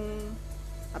Ibukun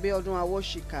Abiodun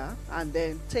Awoshika and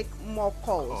then take more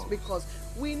calls because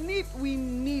we need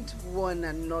one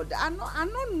another. I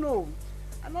don't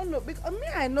know because me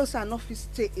I know say I no fit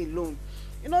stay alone.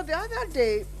 You know, the other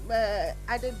day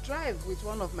I did drive with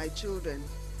one of my children.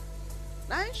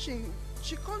 Now she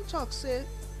come talk say,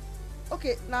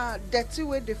 okay, now dirty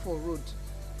way dey for road,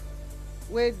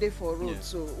 Yeah.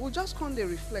 so we just come dey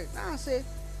reflect. Now I say,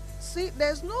 see,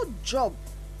 there's no job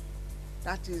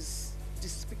that is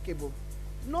despicable,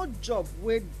 no job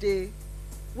wey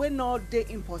not dey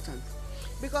important,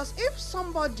 because if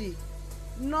somebody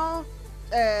no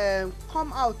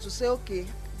come out to say, okay,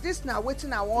 this na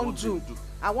wetin I wan What do, they do.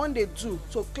 I wan dey do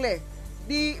to clear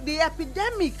the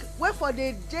epidemic wey for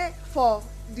dey dey for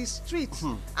the street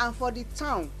and for the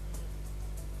town.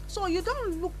 So you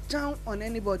don look down on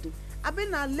anybody. Abi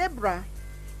na labourer,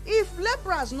 if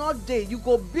labourers not dey you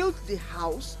go build the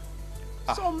house.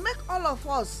 So make all of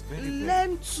us Very, very.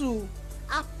 learn to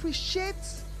appreciate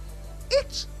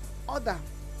each other.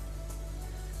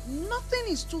 Nothing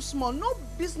is too small. No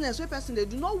business wey person dey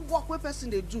do, no work wey person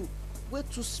dey do wey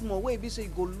too small wey e be say you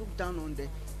go look down on them.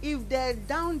 If they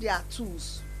down their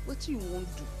tools, wetin you wan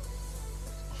do?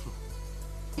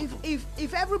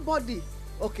 if everybody,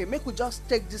 okay, make we just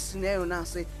take this scenario now,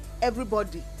 say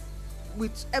everybody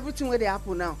with everything wey dey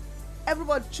happen now,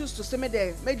 everybody choose to say make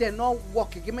dem not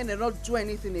work again, make dem not do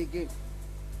anything again,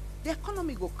 the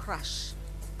economy go crash.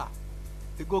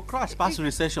 It go crash past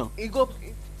recession. E go,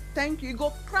 thank you, e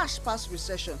go crash past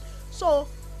recession. So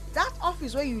that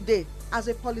office where you dey as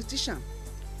a politician,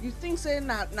 you think say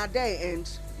na there e end,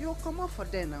 you comot for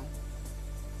there now.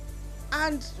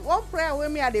 And one prayer wey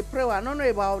me I dey pray, I no know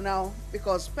about now,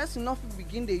 because person no fit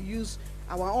begin dey use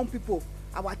our own people,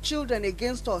 our children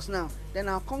against us now, then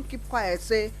I come keep quiet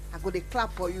say I go dey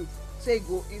clap for you, say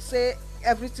say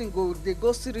everything go dey go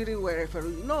siriri wherever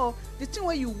you know. The thing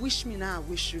wey you wish me now I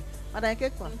wish you. Madam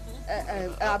Ikekwa,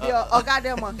 abi oga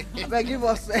dem abeg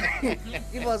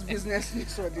give us business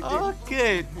news for the day.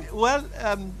 Okay, well,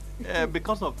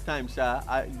 because of time, sha,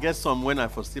 I get some when I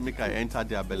foresee make I enter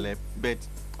their belle, but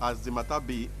as the matter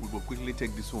be, we will quickly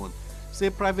take this one. Say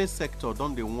private sector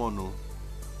don dey warn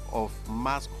of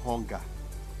mass hunger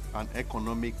and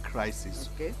economic crisis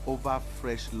Okay. over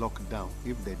fresh lockdown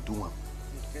if they do am.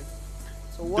 Okay.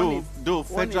 So warning, Though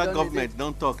warning federal don dey government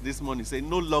don talk this morning say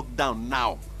no lockdown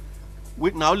now.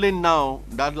 With now only now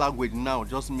that language now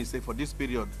just mean say for this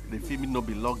period the fit no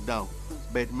be lockdown,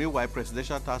 but meanwhile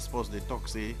presidential task force dey talk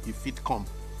say e fit come.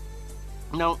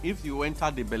 Now if you enter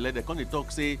the belle, they come dey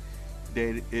talk say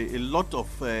there a lot of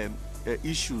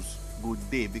issues go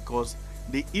dey because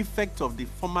the effect of the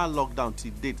former lockdown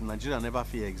till date Nigeria never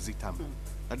fit exit am.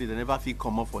 That is, they never fit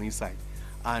comot for inside,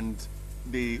 and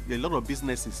a lot of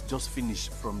businesses just finish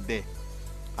from there,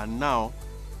 and now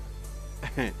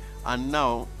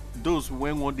those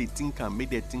when want they think am make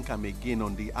they think am again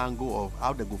on the angle of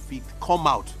how they go fit come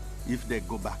out if they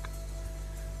go back.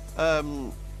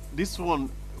 This one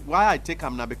why I take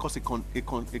am now because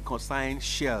it concern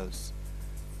shells.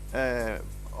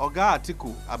 Oga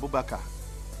Atiku Abubakar,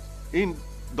 in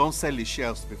don't sell his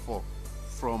shells before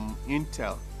from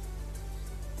Intel,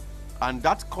 and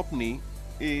that company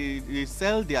he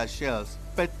sell their shells,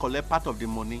 but collect part of the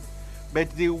money,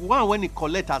 but the one when he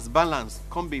collect as balance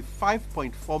can be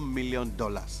 $5.4 million,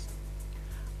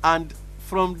 and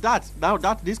from that now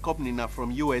that this company now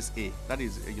from USA, that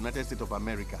is United States of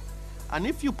America, and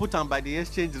if you put them by the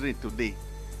exchange rate today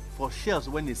for shells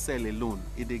when they sell alone,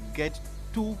 they get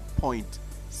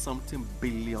 2.something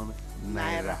billion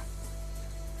naira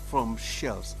from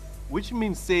shells, which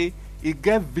means say he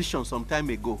get vision some time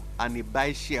ago and he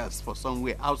buy shares for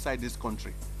somewhere outside this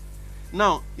country.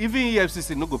 Now, even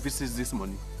EFCC no go visit this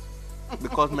money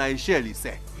because now share he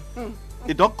say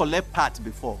he don't collect part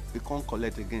before, he can't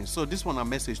collect again. So this one a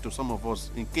message to some of us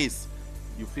in case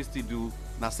you feel still do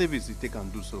now service you take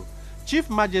and do so. Chief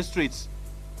magistrates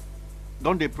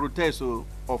don't they protest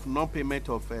of non-payment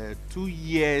of 2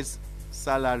 years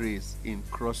salaries in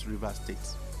Cross River State.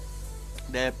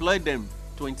 They employed them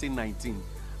 2019,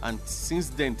 and since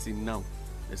then till now,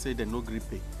 they say they no agree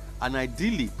pay. And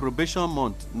ideally, probation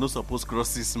month no supposed cross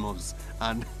 6 months,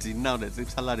 and till now they say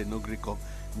salary no agree come.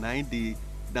 Now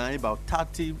about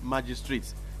 30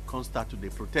 magistrates come start to the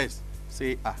protest,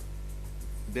 say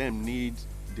them need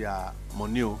their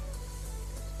money,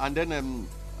 and then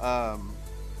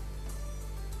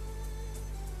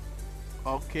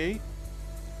okay,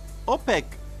 OPEC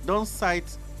don't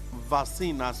cite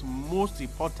vaccine as most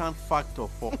important factor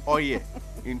for oil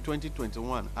in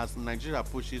 2021 as Nigeria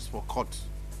pushes for cut.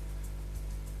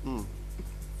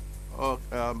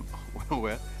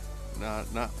 Well,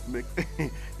 now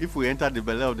if we enter the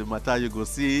belly of the matter, you go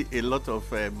see a lot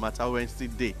of matter Wednesday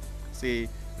day. Say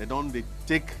they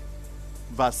take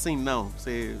vaccine now.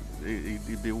 Say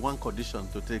it be one condition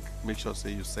to take. Make sure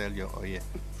say you sell your oil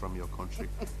from your country.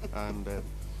 And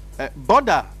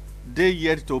border they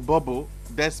yet to bubble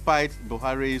despite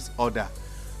Buhari's order,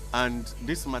 and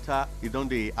this matter it don't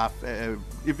they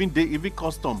even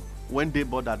custom when they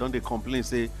border don't they complain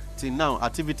say till now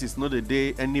activities no the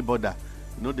day any border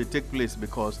no they take place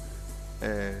because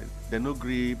they no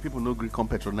agree, people no agree come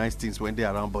patronize things when they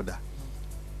around border.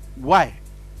 Why?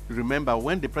 Remember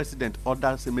when the president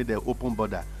orders say make the open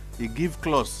border, he give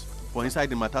clause for inside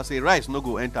the matter say rice no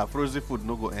go enter, frozen food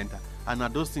no go enter, and now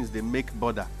those things they make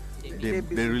border they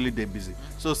really they busy.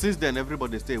 So since then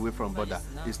everybody stay away from border.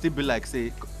 It still be like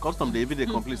say custom they even they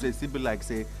complain say it still be like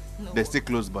say they still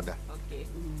close border. Okay.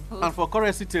 And for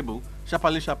currency table,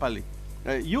 sharply,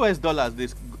 US dollars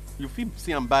you feel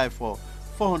see and buy for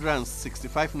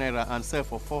 465 naira and sell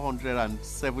for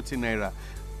 470 naira.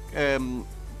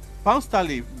 Pound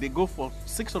sterling they go for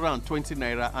 620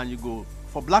 naira, and you go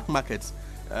for black markets,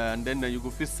 and then you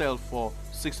go fit sell for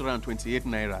 628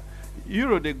 naira.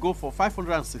 Euro they go for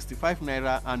 565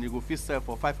 naira, and you go fit sell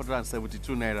for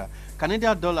 572 naira.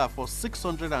 Canadian dollar for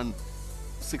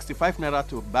 665 naira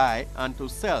to buy, and to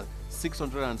sell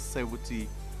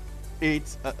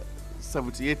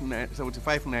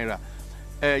 75 naira.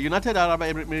 United Arab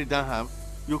Emirates dirham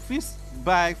you fit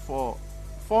buy for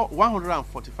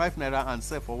 145 naira and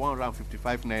sell for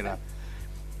 155 naira.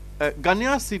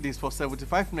 Ghanaian cedis for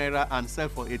 75 naira and sell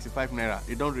for 85 naira.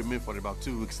 It don't remain for about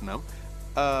 2 weeks now.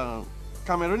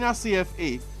 Cameroonian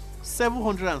CFA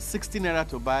 760 naira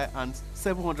to buy and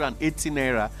 780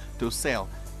 naira to sell.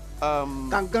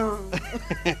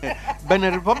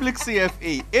 Benin Republic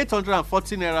CFA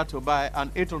 840 naira to buy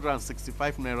and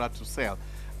 865 naira to sell.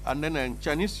 And then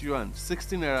Chinese yuan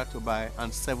 60 naira to buy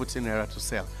and 70 naira to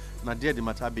sell. Now there the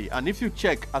matter be. And if you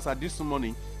check as at this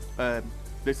morning,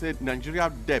 they said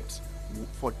Nigeria debt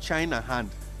for China hand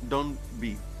don't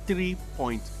be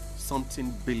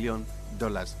 3-point-something billion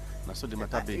dollars. Now so the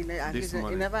matter be this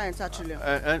morning. It never enter trillion.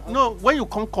 No, when you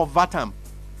can convert them,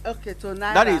 okay, to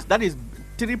naira. That is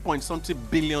 3-point-something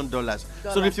billion dollars.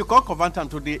 So if you can convert them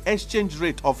to the exchange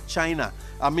rate of China,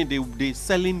 I mean the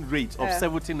selling rate of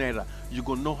 70 naira, you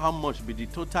go know how much be the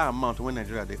total amount when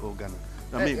Nigeria they owe Ghana.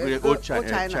 I mean we owe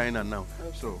China now.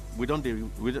 Okay. So we don't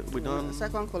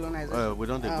second colonization. We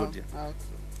don't go there.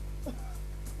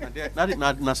 Okay.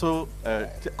 That so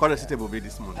currency table be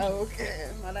this morning. Okay,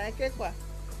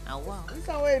 Wow. This is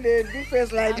way they do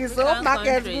face like this. So African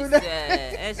market countries, good.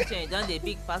 exchange don't the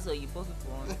big pass of Igbo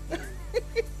people.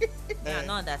 Yeah,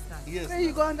 no understand. Yes. So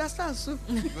you go understand soon.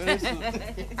 Very soon.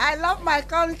 I love my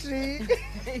country.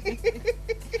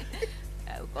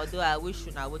 Although I wish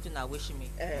you now, what you now wish me.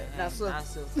 So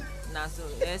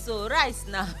rice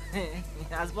now.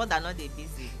 As border not they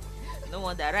busy. No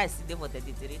wonder rice dey for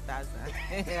 33,000.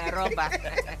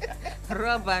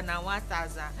 Rubber na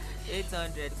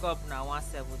 1,800. Cup na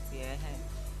 170.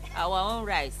 Our own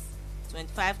rice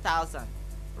 25,000.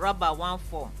 Rubber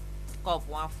 14. Cup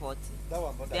 140. That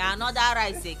one, There another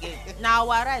rice again. Now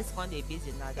our rice con dey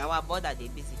busy now. Our border dey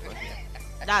busy for here.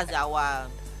 That's our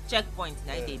checkpoint.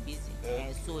 Now dey busy.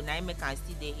 So now make am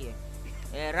still dey here.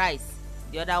 Rice.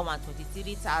 The other one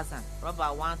 23,000. Rubber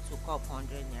 1 2 cup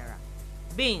 100 naira.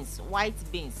 Beans, white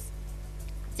beans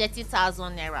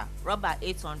 30,000 naira. Rubber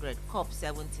 800 cup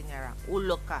 70 naira.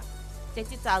 Uloka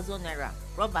 30,000 naira.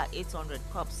 Rubber 800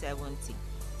 cup 70.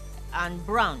 And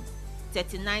brown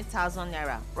 39,000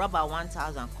 naira. Rubber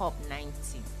 1,000 cup 90.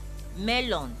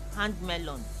 Melon, hand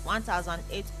melon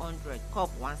 1,800 cup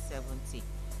 170.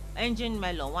 Engine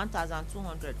melon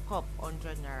 1,200 cup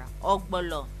 100 naira.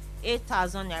 Ogbolo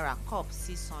 8,000 naira cup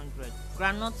 600.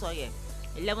 Groundnut oil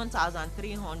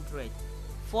 11,300.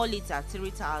 4 liter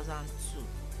 3,002.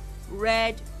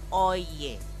 Red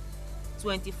oil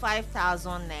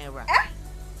 25,000 naira.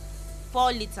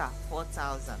 4 liter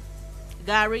 4,000.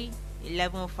 Garri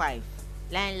 11,500.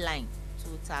 Line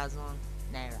 2,000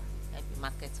 naira. That be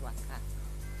market waka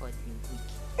for the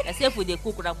week. Except for the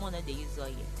cook, Ramon they use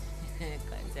oil.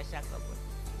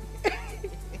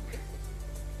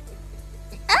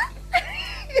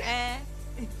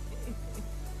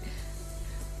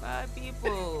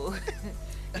 People,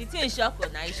 the thing shock me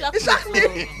now. It shock me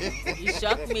too. It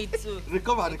shock me too.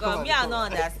 Recover. Because me I don't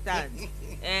understand.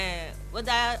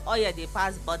 Whether oil they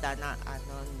pass border now, I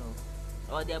don't know.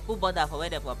 Or they put border for where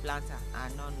they for planter, I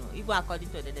don't know. Even according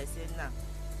to the they say now,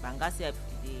 banga self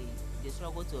they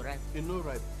struggle to ripe. You know,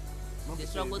 right? They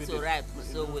struggle to ripe,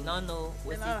 so we don't know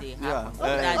what they Yeah.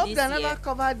 happen. Hope they never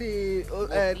cover the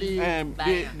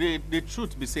The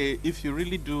truth be say, if you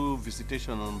really do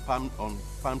visitation on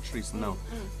palm trees now,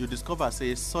 you discover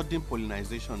say sudden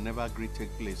pollination never agree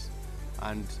take place.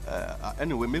 And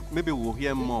anyway, maybe we'll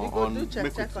hear more go on. do check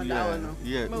on that one, no?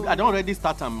 Yeah, Maybe I don't already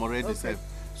start them already. Okay. Sef.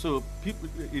 So people,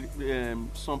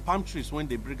 some palm trees when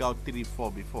they bring out 3,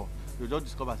 4 before, you just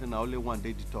discover say now only one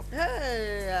day the top.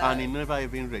 Hey, And it never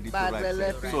even ready to bad ripe.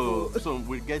 belle So people.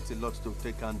 we get a lot to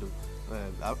take handle.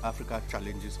 Africa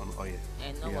challenges on oil.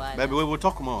 And no Yeah. wahala. Maybe we will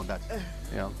talk more on that.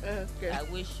 Yeah. Okay. I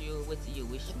wish you what you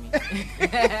wish me.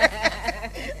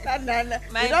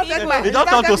 My You don't get people- my- It you don't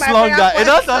turn get to my slonger. prayer It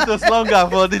don't turn to slonger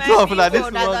for the My two of you like this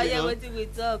people that don't hear morning. wetin we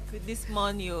talk this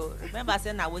morning o. Remember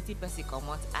say na wetin person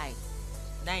comot eye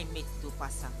na im make to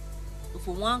pass am. If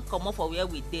we wan comot for where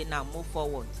we dey now move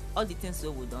forward, all the things wey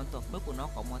we don talk make we no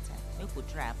comot eye, make we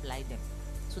try apply them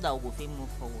so that we go fit move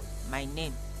forward. My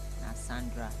name na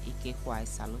Sandra Ikekwa. I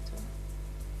salute una.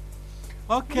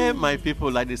 Okay, my people,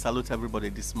 like they salute everybody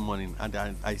this morning, and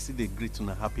I see they greet on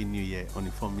a happy new year on the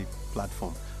Informe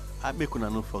platform. I make una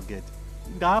no forget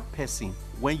that person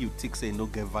when you think say no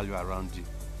get value around you.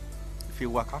 If you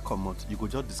work come out, you go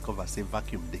just discover say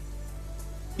vacuum day.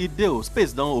 It dey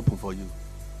space don't open for you,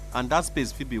 and that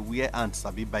space fit be where ants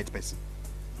sabi bite person.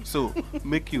 So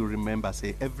make you remember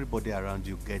say everybody around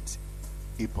you get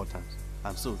importance,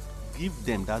 and so give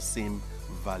them that same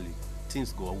value.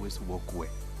 Things go always work well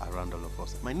around all of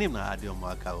us. My name is Adio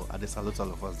Mwakao. I salute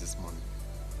all of us this morning.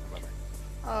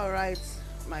 Bye-bye. All right,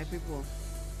 my people.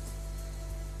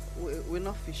 We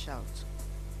not fish out.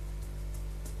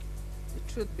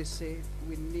 The truth be say,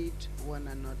 we need one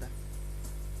another.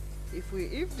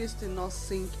 If this thing not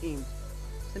sink in,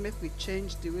 say make we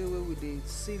change the way we dey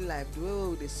see life, the way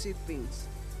we dey see things.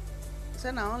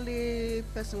 Say na only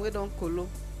person wey don kolo,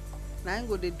 na im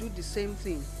go dey do the same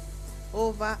thing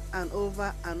over and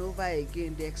over and over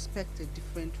again. They expect a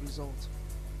different result.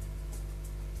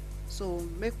 So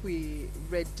make we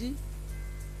ready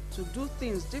to do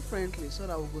things differently so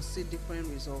that we go see different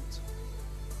results.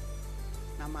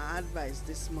 Now my advice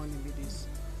this morning be this.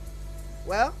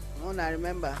 Well, I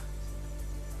remember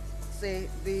say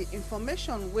the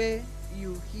information where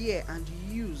you hear and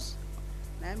use,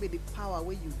 now be the power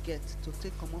where you get to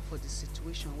take comot for the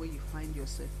situation where you find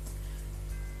yourself.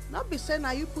 Not be saying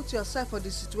now you put yourself for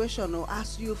the situation, or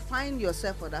as you find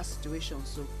yourself for that situation.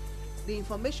 So the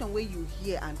information where you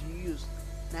hear and you use,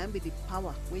 now be the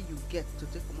power where you get to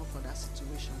take comot for that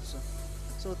situation.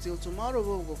 So till tomorrow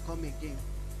we will come again.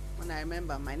 When I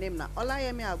remember, my name na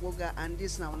Olayemi Agboga, and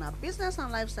this now on our business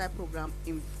and lifestyle program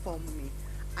Inform Me.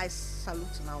 I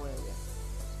salute now well.